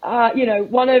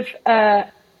 one of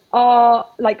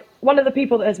the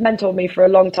people that has mentored me for a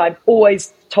long time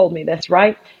always told me this,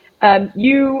 right?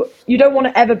 You don't want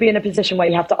to ever be in a position where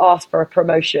you have to ask for a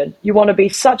promotion. You want to be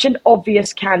such an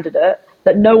obvious candidate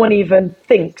that no one even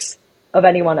thinks of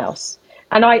anyone else.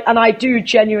 And I do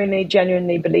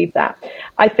genuinely believe that.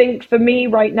 I think for me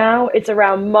right now, it's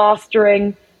around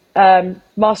mastering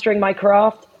my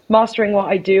craft, mastering what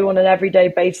I do on an everyday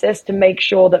basis to make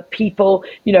sure that people,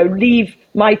 leave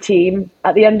my team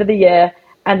at the end of the year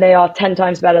and they are 10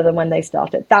 times better than when they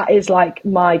started. That is like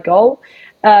my goal.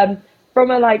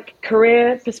 From a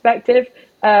career perspective,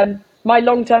 my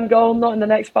long-term goal, not in the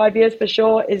next 5 years for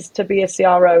sure, is to be a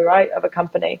CRO, right, of a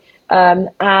company.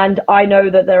 And I know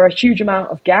that there are a huge amount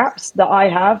of gaps that I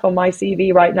have on my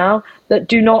CV right now that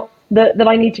that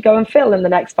I need to go and fill in the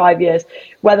next 5 years,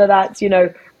 whether that's,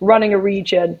 running a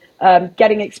region,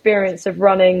 getting experience of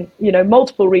running,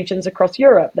 multiple regions across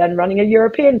Europe, then running a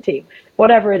European team,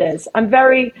 whatever it is. I'm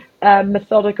very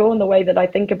methodical in the way that I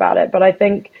think about it, but I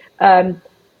think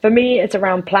for me, it's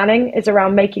around planning. It's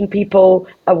around making people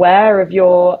aware of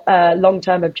your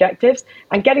long-term objectives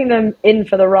and getting them in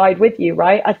for the ride with you,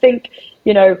 right? I think,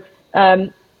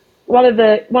 one of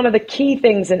the key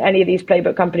things in any of these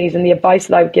playbook companies and the advice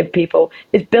that I would give people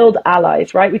is build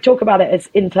allies, right? We talk about it as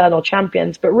internal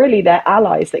champions, but really they're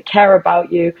allies that care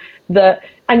about you,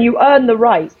 and you earn the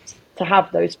right to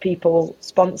have those people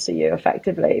sponsor you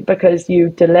effectively because you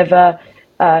deliver,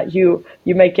 you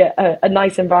make it a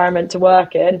nice environment to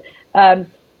work in.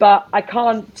 But I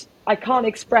can't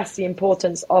express the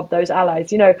importance of those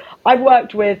allies. I've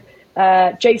worked with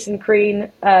Jason Crean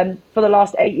for the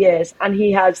last 8 years, and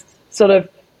he has sort of,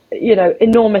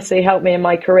 enormously helped me in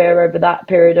my career over that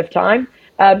period of time.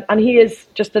 And he is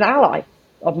just an ally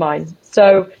of mine.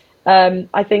 So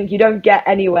I think you don't get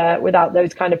anywhere without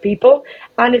those kind of people.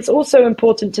 And it's also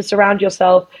important to surround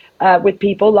yourself with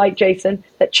people like Jason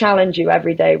that challenge you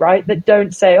every day, right? That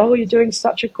don't say, oh, you're doing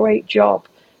such a great job.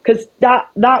 Because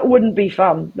that wouldn't be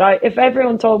fun, right? If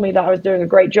everyone told me that I was doing a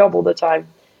great job all the time,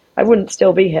 I wouldn't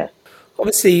still be here.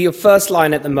 Obviously, your first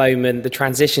line at the moment, the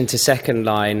transition to second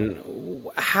line,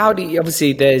 how do you, obviously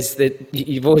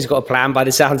you've always got a plan by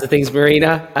the sounds of things,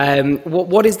 Marina.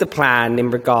 What is the plan in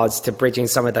regards to bridging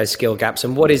some of those skill gaps,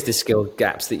 and what is the skill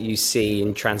gaps that you see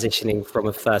in transitioning from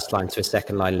a first line to a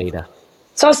second line leader?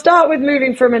 So I'll start with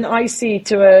moving from an IC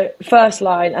to a first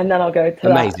line, and then I'll go to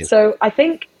that. So I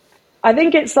think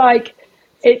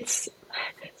it's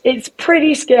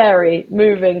pretty scary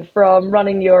moving from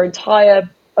running your entire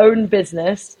own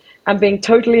business and being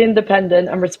totally independent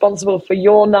and responsible for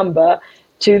your number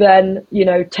to then,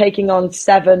 taking on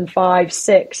 7, 5,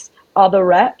 6 other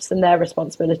reps and their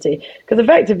responsibility. Because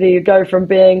effectively you go from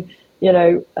being,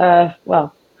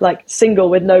 single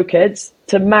with no kids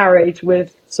to married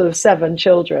with sort of 7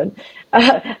 children.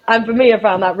 And for me, I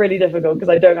found that really difficult because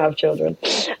I don't have children.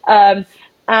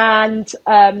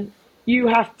 You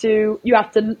have to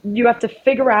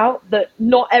figure out that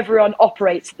not everyone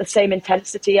operates at the same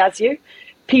intensity as you.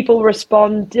 People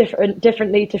respond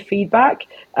differently to feedback,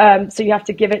 so you have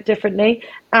to give it differently.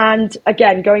 And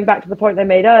again, going back to the point I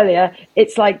made earlier,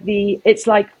 it's like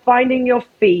finding your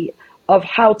feet of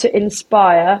how to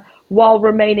inspire while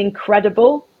remaining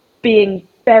credible, being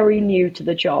very new to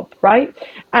the job, right?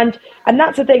 And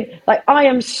that's the thing. Like, I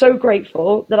am so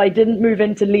grateful that I didn't move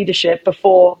into leadership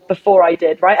before I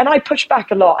did, right? And I pushed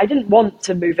back a lot. I didn't want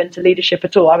to move into leadership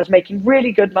at all. I was making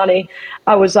really good money.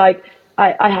 I was like,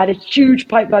 I had a huge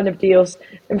pipeline of deals.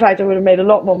 In fact, I would have made a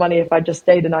lot more money if I just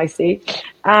stayed in IC.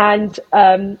 And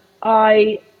I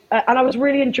was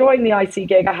really enjoying the IC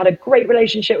gig. I had a great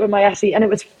relationship with my SE, and it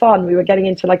was fun. We were getting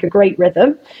into like a great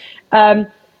rhythm. But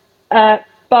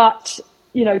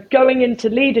going into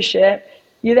leadership,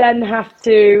 you then have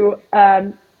to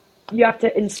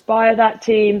inspire that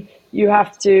team. You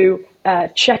have to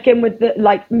check in with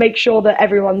make sure that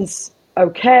everyone's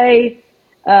okay.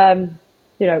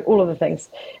 All of the things.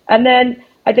 And then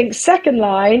I think second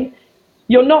line,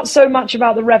 you're not so much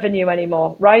about the revenue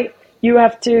anymore, right? You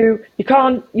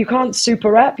can't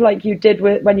super rep like you did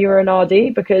when you were an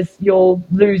RD, because you'll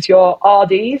lose your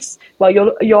RDs. Well,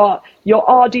 your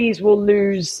RDs will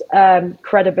lose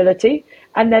credibility,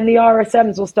 and then the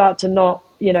RSMs will start to not,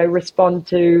 respond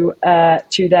to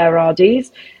their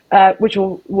RDs, which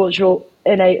will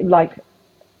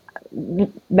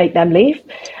make them leave.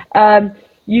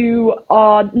 You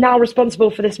are now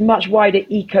responsible for this much wider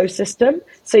ecosystem.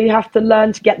 So you have to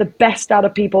learn to get the best out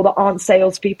of people that aren't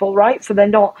salespeople, right? So they're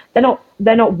not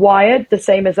wired the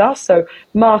same as us. So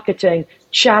marketing,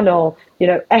 channel,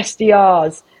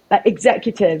 SDRs,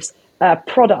 executives,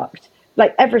 product,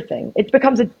 like everything. It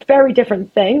becomes a very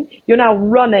different thing. You're now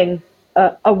running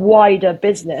a wider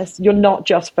business. You're not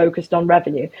just focused on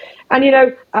revenue. And,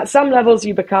 at some levels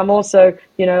you become also,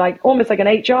 almost like an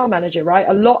HR manager, right?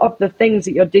 A lot of the things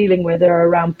that you're dealing with are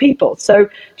around people. So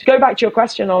to go back to your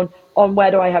question on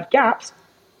where do I have gaps,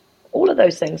 All of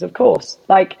those things, of course.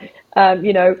 Like, there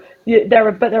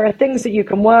are things that you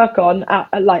can work on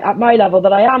at my level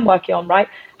that I am working on, right?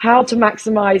 How to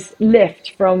maximize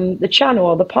lift from the channel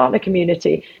or the partner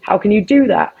community. How can you do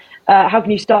that? How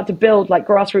can you start to build like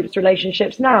grassroots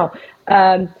relationships now?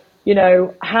 How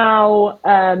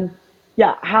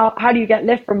do you get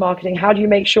lift from marketing? How do you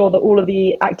make sure that all of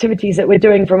the activities that we're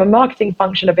doing from a marketing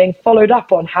function are being followed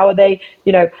up on? How are they,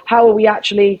 how are we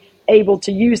actually able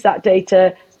to use that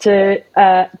data to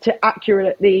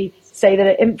accurately say that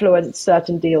it influenced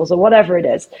certain deals or whatever it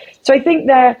is? So I think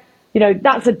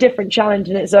that's a different challenge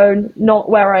in its own, not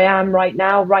where I am right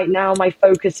now. Right now, my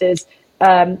focus is,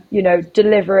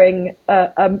 delivering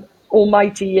an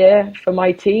almighty year for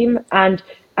my team and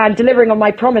delivering on my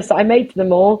promise that I made to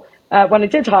them all when I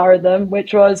did hire them,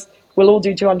 which was we'll all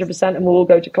do 200% and we'll all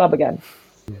go to club again.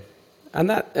 And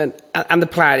the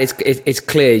plan is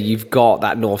clear. You've got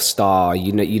that North Star.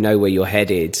 You know where you're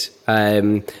headed.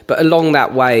 But along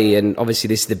that way, and obviously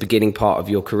this is the beginning part of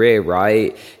your career,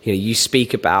 right? You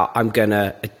speak about I'm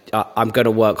gonna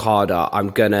work harder.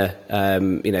 I'm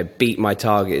gonna beat my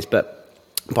targets. But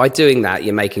by doing that,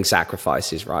 you're making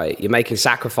sacrifices, right? You're making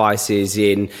sacrifices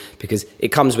because it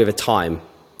comes with a time,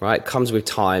 right? It comes with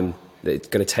time that it's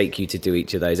going to take you to do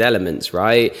each of those elements,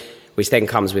 right? Which then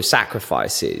comes with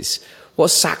sacrifices. What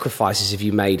sacrifices have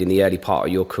you made in the early part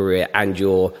of your career and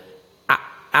your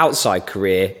outside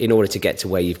career in order to get to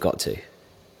where you've got to?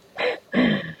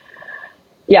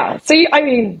 Yeah,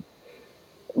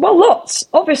 lots,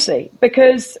 obviously,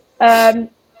 because,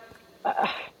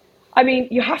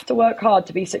 you have to work hard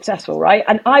to be successful, right?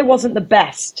 And I wasn't the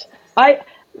best.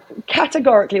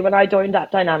 Categorically, when I joined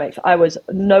AppDynamics, I was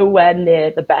nowhere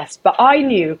near the best. But I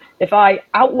knew if I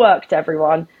outworked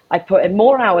everyone, I put in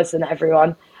more hours than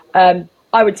everyone, I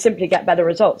would simply get better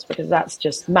results because that's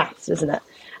just maths, isn't it?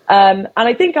 And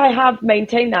I think I have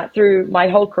maintained that through my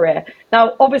whole career.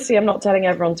 Now, obviously, I'm not telling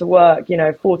everyone to work,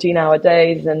 14-hour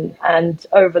days and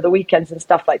over the weekends and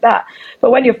stuff like that.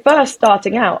 But when you're first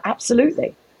starting out,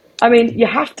 absolutely. You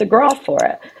have to graft for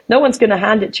it. No one's going to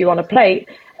hand it to you on a plate.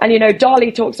 And,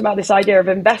 Dali talks about this idea of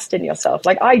invest in yourself.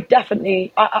 Like I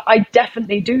definitely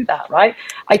do that, right?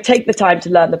 I take the time to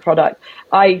learn the product.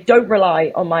 I don't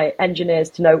rely on my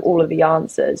engineers to know all of the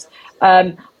answers.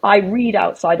 I read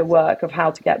outside of work of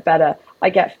how to get better. I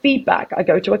get feedback. I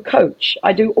go to a coach.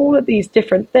 I do all of these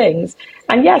different things.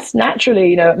 And yes,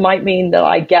 naturally, it might mean that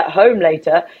I get home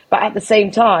later, but at the same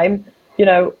time,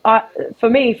 for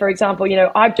me, for example,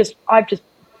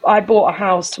 I bought a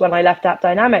house when I left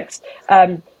AppDynamics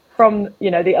from,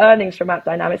 the earnings from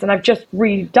AppDynamics, and I've just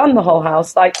redone the whole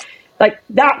house. Like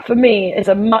that for me is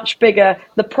a much bigger,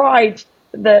 the pride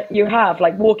that you have,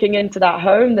 like walking into that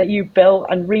home that you built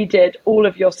and redid all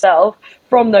of yourself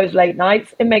from those late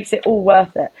nights, it makes it all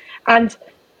worth it. And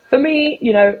for me,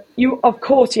 you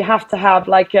have to have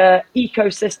like a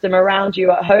ecosystem around you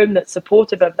at home that's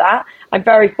supportive of that. I'm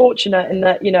very fortunate in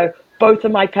that, both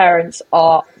of my parents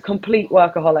are complete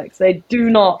workaholics. They do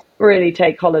not really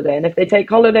take holiday. And if they take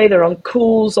holiday, they're on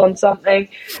calls on something.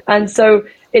 And so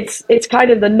it's kind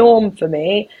of the norm for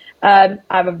me. I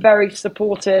have a very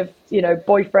supportive,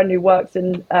 boyfriend who works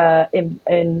in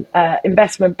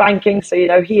investment banking.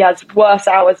 So, he has worse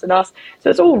hours than us. So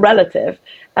it's all relative.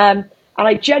 And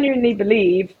I genuinely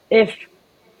believe if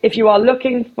you're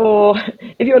looking for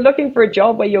a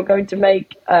job where you're going to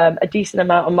make a decent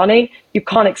amount of money, you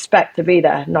can't expect to be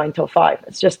there 9 till 5.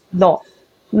 It's just not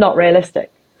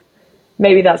realistic.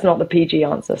 Maybe that's not the PG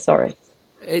answer. Sorry.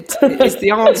 It's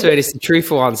the answer and it's the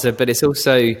truthful answer, but it's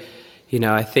also,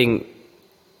 I think,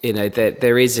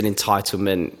 there is an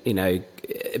entitlement,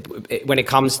 when it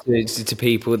comes to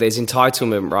people, there's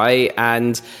entitlement, right?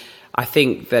 And I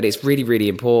think that it's really, really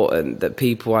important that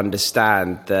people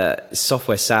understand that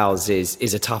software sales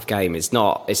is a tough game. It's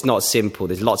not simple.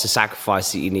 There's lots of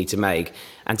sacrifices that you need to make.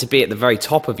 And to be at the very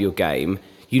top of your game,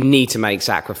 you need to make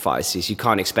sacrifices. You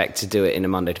can't expect to do it in a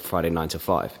Monday to Friday, 9 to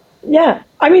 5. Yeah.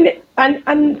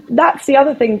 And that's the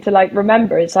other thing to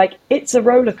remember. It's it's a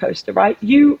roller coaster, right?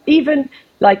 Even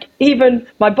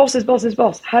my boss's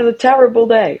boss has a terrible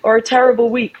day or a terrible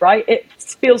week, right? It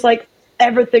feels like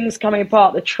everything's coming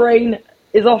apart. The train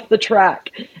is off the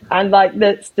track and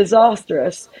that's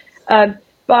disastrous.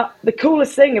 But the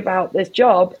coolest thing about this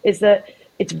job is that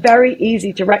it's very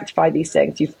easy to rectify these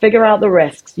things. You figure out the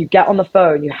risks, you get on the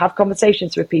phone, you have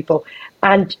conversations with people,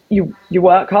 and you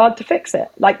work hard to fix it.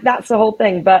 That's the whole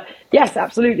thing. But yes,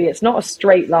 absolutely. It's not a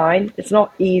straight line. It's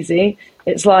not easy.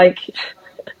 It's like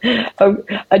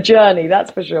a journey,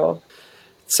 that's for sure.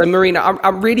 So, Marina,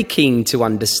 I'm really keen to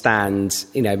understand,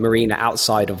 Marina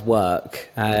outside of work.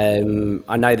 I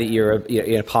know that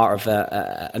you're part of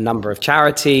a number of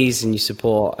charities and you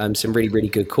support some really, really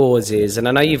good causes. And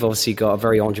I know you've obviously got a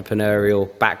very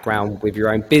entrepreneurial background with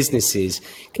your own businesses.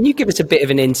 Can you give us a bit of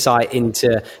an insight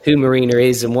into who Marina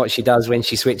is and what she does when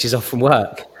she switches off from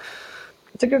work?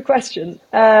 It's a good question.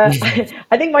 I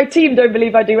think my team don't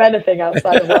believe I do anything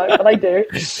outside of work, but I do.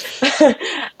 So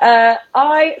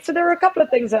there are a couple of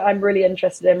things that I'm really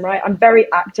interested in, right? I'm very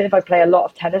active. I play a lot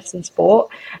of tennis and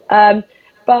sport.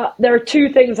 But there are two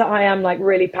things that I am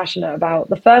really passionate about.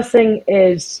 The first thing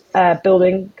is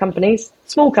building companies,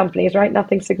 small companies, right?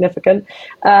 Nothing significant.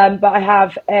 But I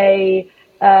have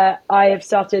I have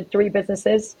started 3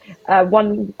 businesses.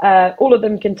 All of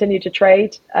them continue to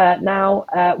trade now.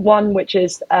 One, which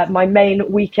is my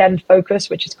main weekend focus,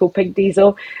 which is called Pink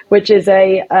Diesel, which is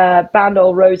a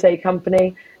Bandol rosé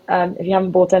company. If you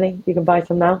haven't bought any, you can buy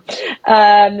some now.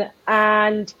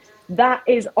 And that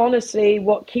is honestly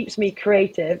what keeps me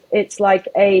creative. It's like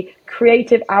a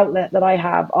creative outlet that I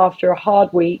have after a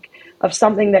hard week of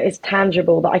something that is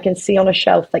tangible, that I can see on a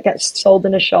shelf, that gets sold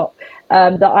in a shop,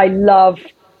 that I love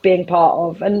being part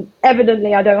of. And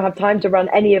evidently I don't have time to run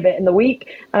any of it in the week.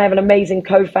 And I have an amazing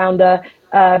co-founder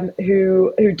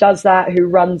who does that, who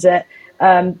runs it.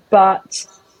 But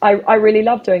I really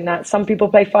love doing that. Some people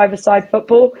play five-a-side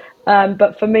football,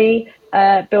 but for me,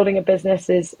 building a business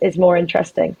is more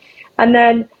interesting. And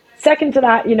then second to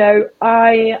that,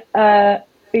 I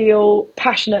feel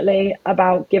passionately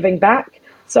about giving back.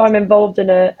 So I'm involved in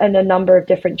a number of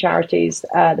different charities,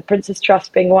 the Princess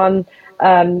Trust being one,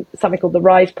 something called the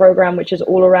RISE program, which is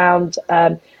all around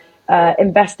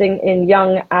investing in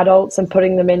young adults and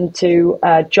putting them into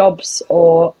jobs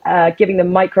or giving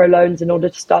them microloans in order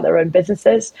to start their own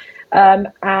businesses.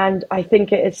 And I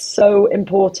think it is so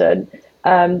important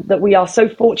that we are so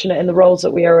fortunate in the roles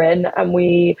that we are in, and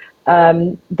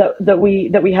that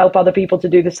we help other people to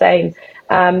do the same.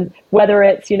 Whether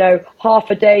it's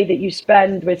half a day that you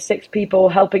spend with 6 people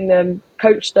helping them,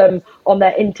 coach them on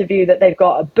their interview that they've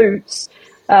got at Boots,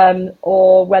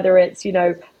 or whether it's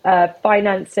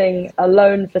financing a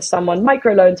loan for someone,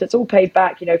 microloans, it's all paid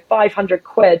back, 500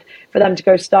 quid for them to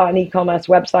go start an e-commerce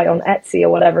website on Etsy or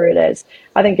whatever it is.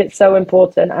 I think it's so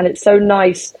important, and it's so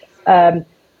nice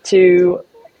to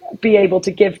be able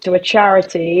to give to a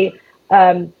charity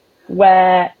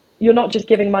where you're not just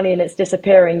giving money and it's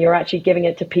disappearing, you're actually giving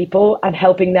it to people and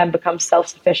helping them become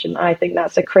self-sufficient. I think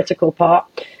that's a critical part.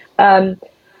 And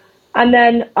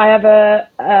then I have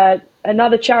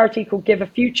another charity called Give a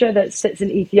Future that sits in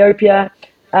Ethiopia,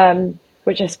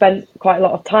 which I spent quite a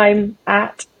lot of time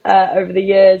at over the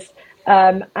years.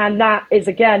 And that is,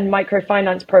 again,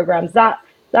 microfinance programs. That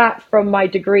from my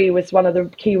degree was one of the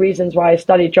key reasons why I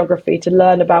studied geography, to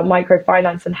learn about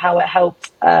microfinance and how it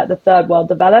helped the third world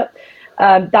develop.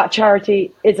 That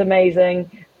charity is amazing.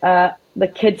 The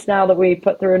kids now that we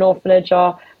put through an orphanage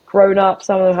are grown up,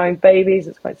 some of them having babies.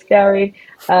 It's quite scary.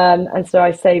 And so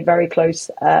I stay very close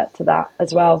to that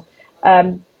as well.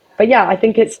 But yeah, I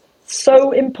think it's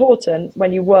so important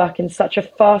when you work in such a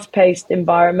fast-paced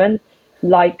environment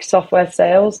like software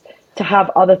sales to have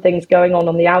other things going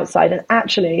on the outside. And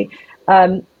actually,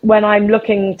 when I'm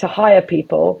looking to hire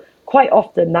people, quite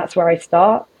often that's where I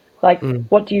start.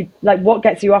 What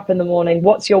gets you up in the morning?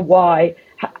 What's your why?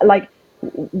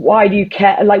 Why do you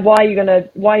care? Why are you gonna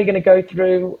go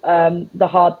through the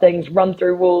hard things, run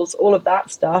through walls, all of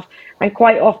that stuff? And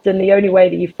quite often the only way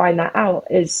that you find that out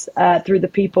is through the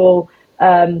people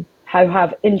who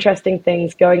have interesting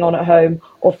things going on at home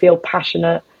or feel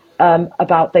passionate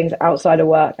about things outside of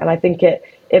work. And I think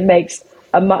it makes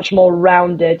a much more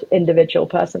rounded individual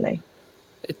personally.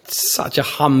 It's such a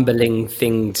humbling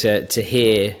thing to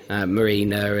hear,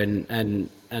 Marina, and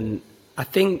I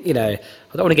think, I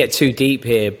don't want to get too deep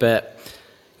here, but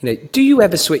do you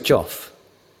ever switch off?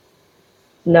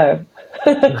 No.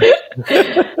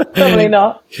 Probably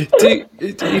not.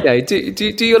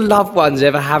 Do your loved ones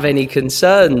ever have any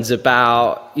concerns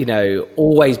about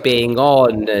always being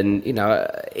on, and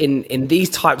in these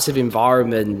types of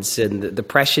environments and the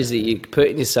pressures that you're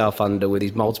putting yourself under with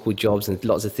these multiple jobs and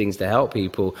lots of things to help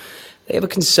people? Are you ever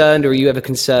concerned, or are you ever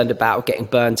concerned about getting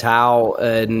burnt out,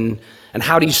 and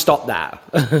how do you stop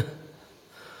that?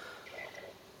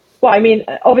 Well, I mean,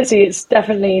 obviously, it's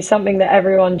definitely something that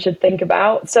everyone should think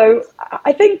about. So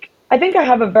I think I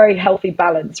have a very healthy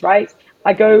balance, right?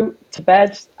 I go to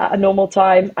bed at a normal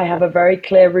time. I have a very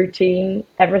clear routine.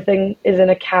 Everything is in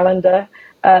a calendar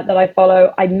that I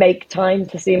follow. I make time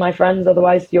to see my friends.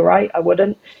 Otherwise, you're right, I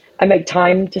wouldn't. I make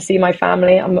time to see my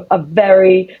family. I'm a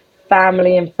very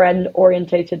family and friend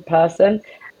orientated person.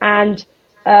 And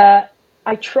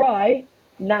I try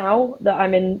now that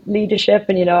I'm in leadership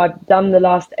and, I've done the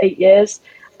last 8 years,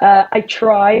 I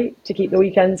try to keep the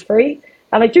weekends free,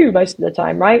 and I do most of the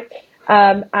time, right?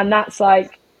 And that's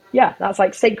like, that's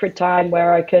like sacred time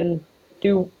where I can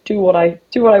do what I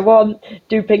want,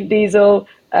 do Pink Diesel,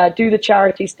 do the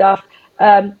charity stuff.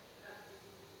 But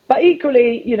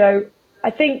equally, I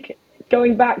think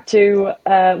going back to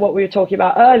what we were talking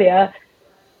about earlier,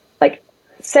 like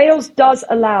sales does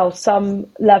allow some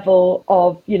level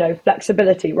of,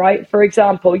 flexibility, right? For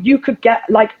example, you could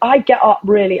I get up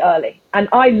really early, and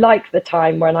I like the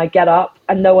time when I get up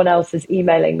and no one else is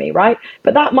emailing me, right?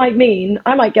 But that might mean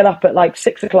I might get up at like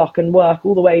 6 o'clock and work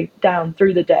all the way down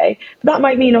through the day. But that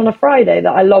might mean on a Friday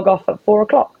that I log off at 4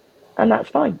 o'clock, and that's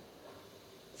fine.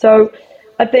 So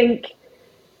I think,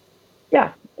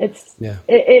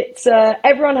 it's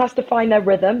everyone has to find their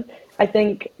rhythm. I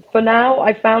think for now,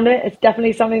 I found it's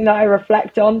definitely something that I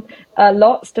reflect on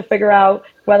lots to figure out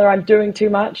whether I'm doing too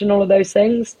much and all of those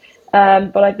things.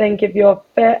 But I think if you're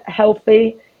fit,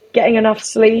 healthy, getting enough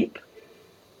sleep,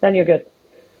 then you're good.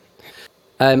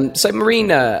 So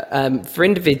Marina, for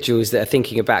individuals that are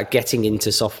thinking about getting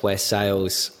into software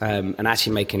sales and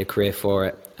actually making a career for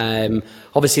it,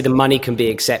 obviously the money can be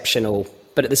exceptional,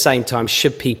 but at the same time,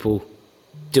 should people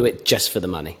do it just for the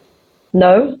money?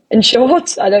 No, in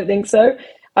short, I don't think so.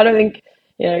 I don't think,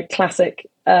 classic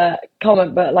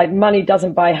comment, but like money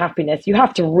doesn't buy happiness. You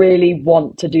have to really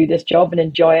want to do this job and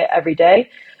enjoy it every day.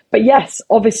 But yes,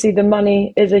 obviously the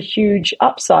money is a huge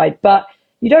upside, but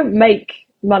you don't make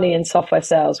money in software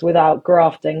sales without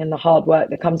grafting and the hard work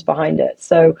that comes behind it.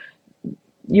 So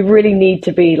you really need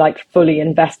to be like fully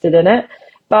invested in it.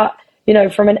 But,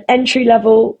 from an entry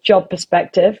level job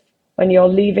perspective, when you're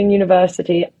leaving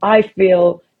university, I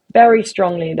feel very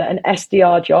strongly that an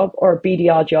SDR job or a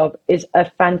BDR job is a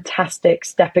fantastic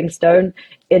stepping stone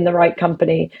in the right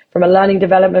company from a learning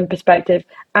development perspective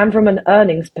and from an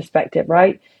earnings perspective,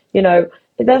 right?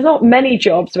 There's not many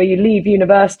jobs where you leave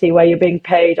university where you're being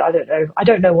paid, I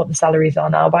don't know what the salaries are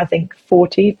now, but I think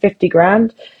 40, 50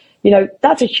 grand.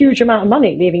 That's a huge amount of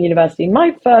money leaving university.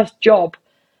 My first job,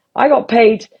 I got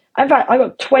paid, in fact, I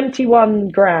got 21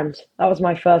 grand. That was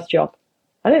my first job.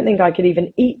 I don't think I could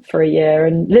even eat for a year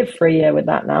and live for a year with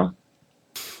that now.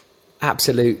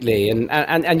 Absolutely,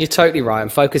 and you're totally right. I'm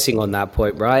focusing on that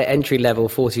point, right? Entry level,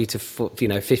 40 to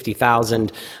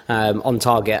 50,000 on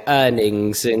target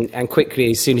earnings, and quickly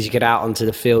as soon as you get out onto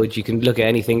the field, you can look at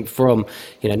anything from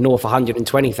north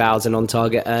 120,000 on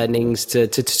target earnings to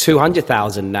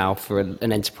 200,000 now for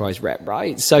an enterprise rep,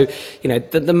 right? So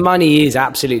the money is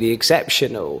absolutely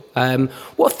exceptional.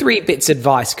 What 3 bits of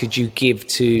advice could you give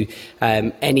to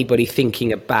anybody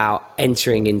thinking about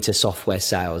entering into software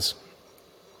sales?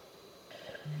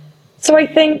 So I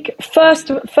think first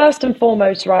and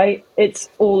foremost, right, it's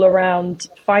all around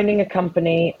finding a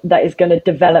company that is going to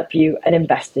develop you and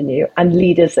invest in you, and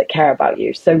leaders that care about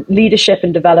you. So leadership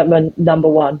and development, number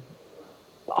one,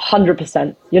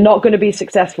 100%. You're not going to be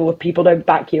successful if people don't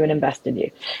back you and invest in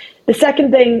you. The second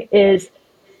thing is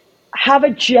have a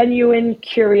genuine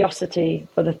curiosity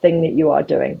for the thing that you are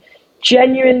doing.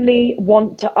 Genuinely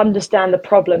want to understand the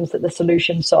problems that the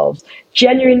solution solves,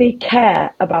 genuinely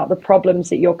care about the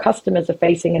problems that your customers are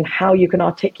facing and how you can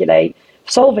articulate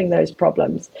solving those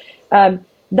problems.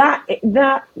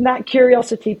 That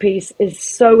curiosity piece is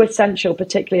so essential,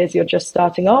 particularly as you're just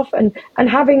starting off, and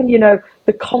having,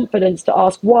 the confidence to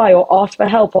ask why, or ask for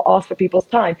help, or ask for people's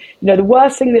time. The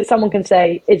worst thing that someone can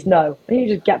say is no, and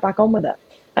you just get back on with it.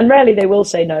 And rarely they will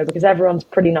say no, because everyone's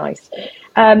pretty nice.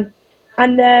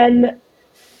 And then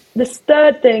the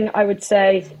third thing I would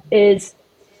say is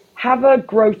have a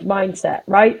growth mindset,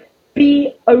 right?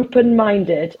 Be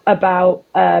open-minded about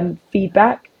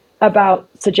feedback, about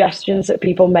suggestions that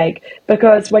people make,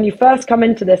 because when you first come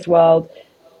into this world,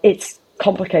 it's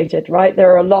complicated, right?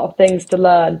 There are a lot of things to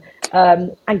learn,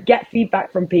 and get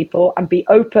feedback from people and be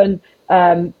open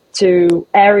to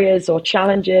areas or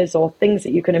challenges or things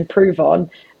that you can improve on.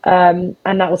 And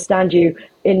that will stand you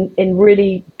in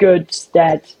really good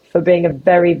stead for being a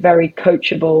very, very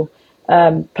coachable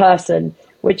person,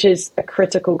 which is a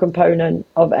critical component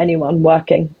of anyone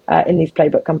working in these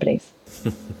Playbook companies.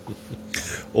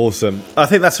 Awesome. I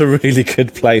think that's a really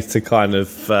good place to kind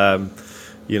of,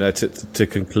 to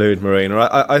conclude, Marina.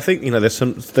 I think, there's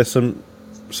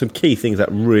some key things that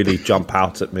really jump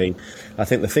out at me. I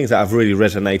think the things that have really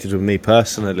resonated with me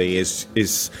personally is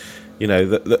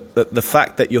the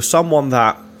fact that you're someone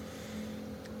that,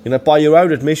 by your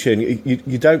own admission,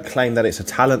 you don't claim that it's a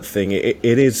talent thing. It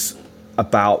is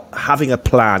about having a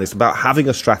plan. It's about having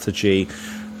a strategy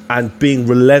and being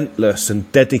relentless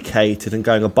and dedicated and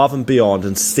going above and beyond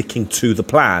and sticking to the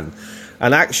plan.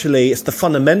 And actually, it's the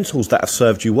fundamentals that have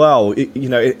served you well.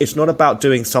 It's not about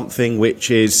doing something which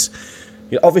is,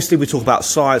 obviously we talk about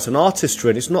science and artistry,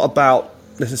 and it's not about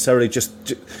necessarily just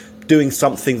doing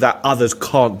something that others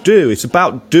can't do. It's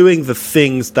about doing the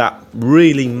things that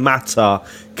really matter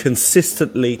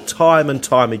consistently, time and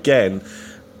time again,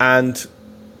 and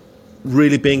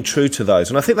really being true to those.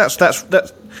 And I think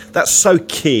that's so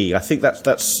key. I think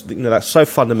that's so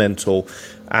fundamental.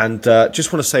 And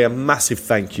just want to say a massive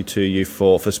thank you to you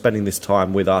for spending this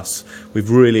time with us. We've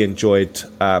really enjoyed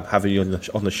having you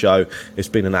on the show. It's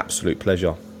been an absolute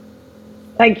pleasure.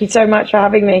 Thank you so much for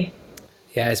having me.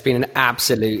 Yeah, it's been an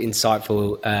absolute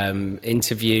insightful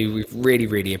interview. We've really,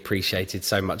 really appreciated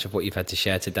so much of what you've had to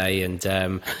share today. And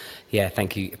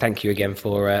thank you again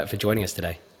for joining us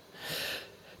today.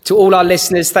 To all our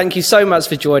listeners, thank you so much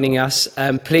for joining us.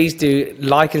 Please do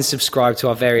like and subscribe to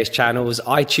our various channels,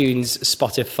 iTunes,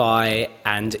 Spotify,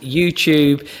 and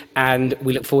YouTube. And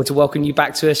we look forward to welcoming you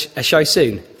back to a show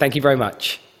soon. Thank you very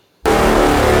much.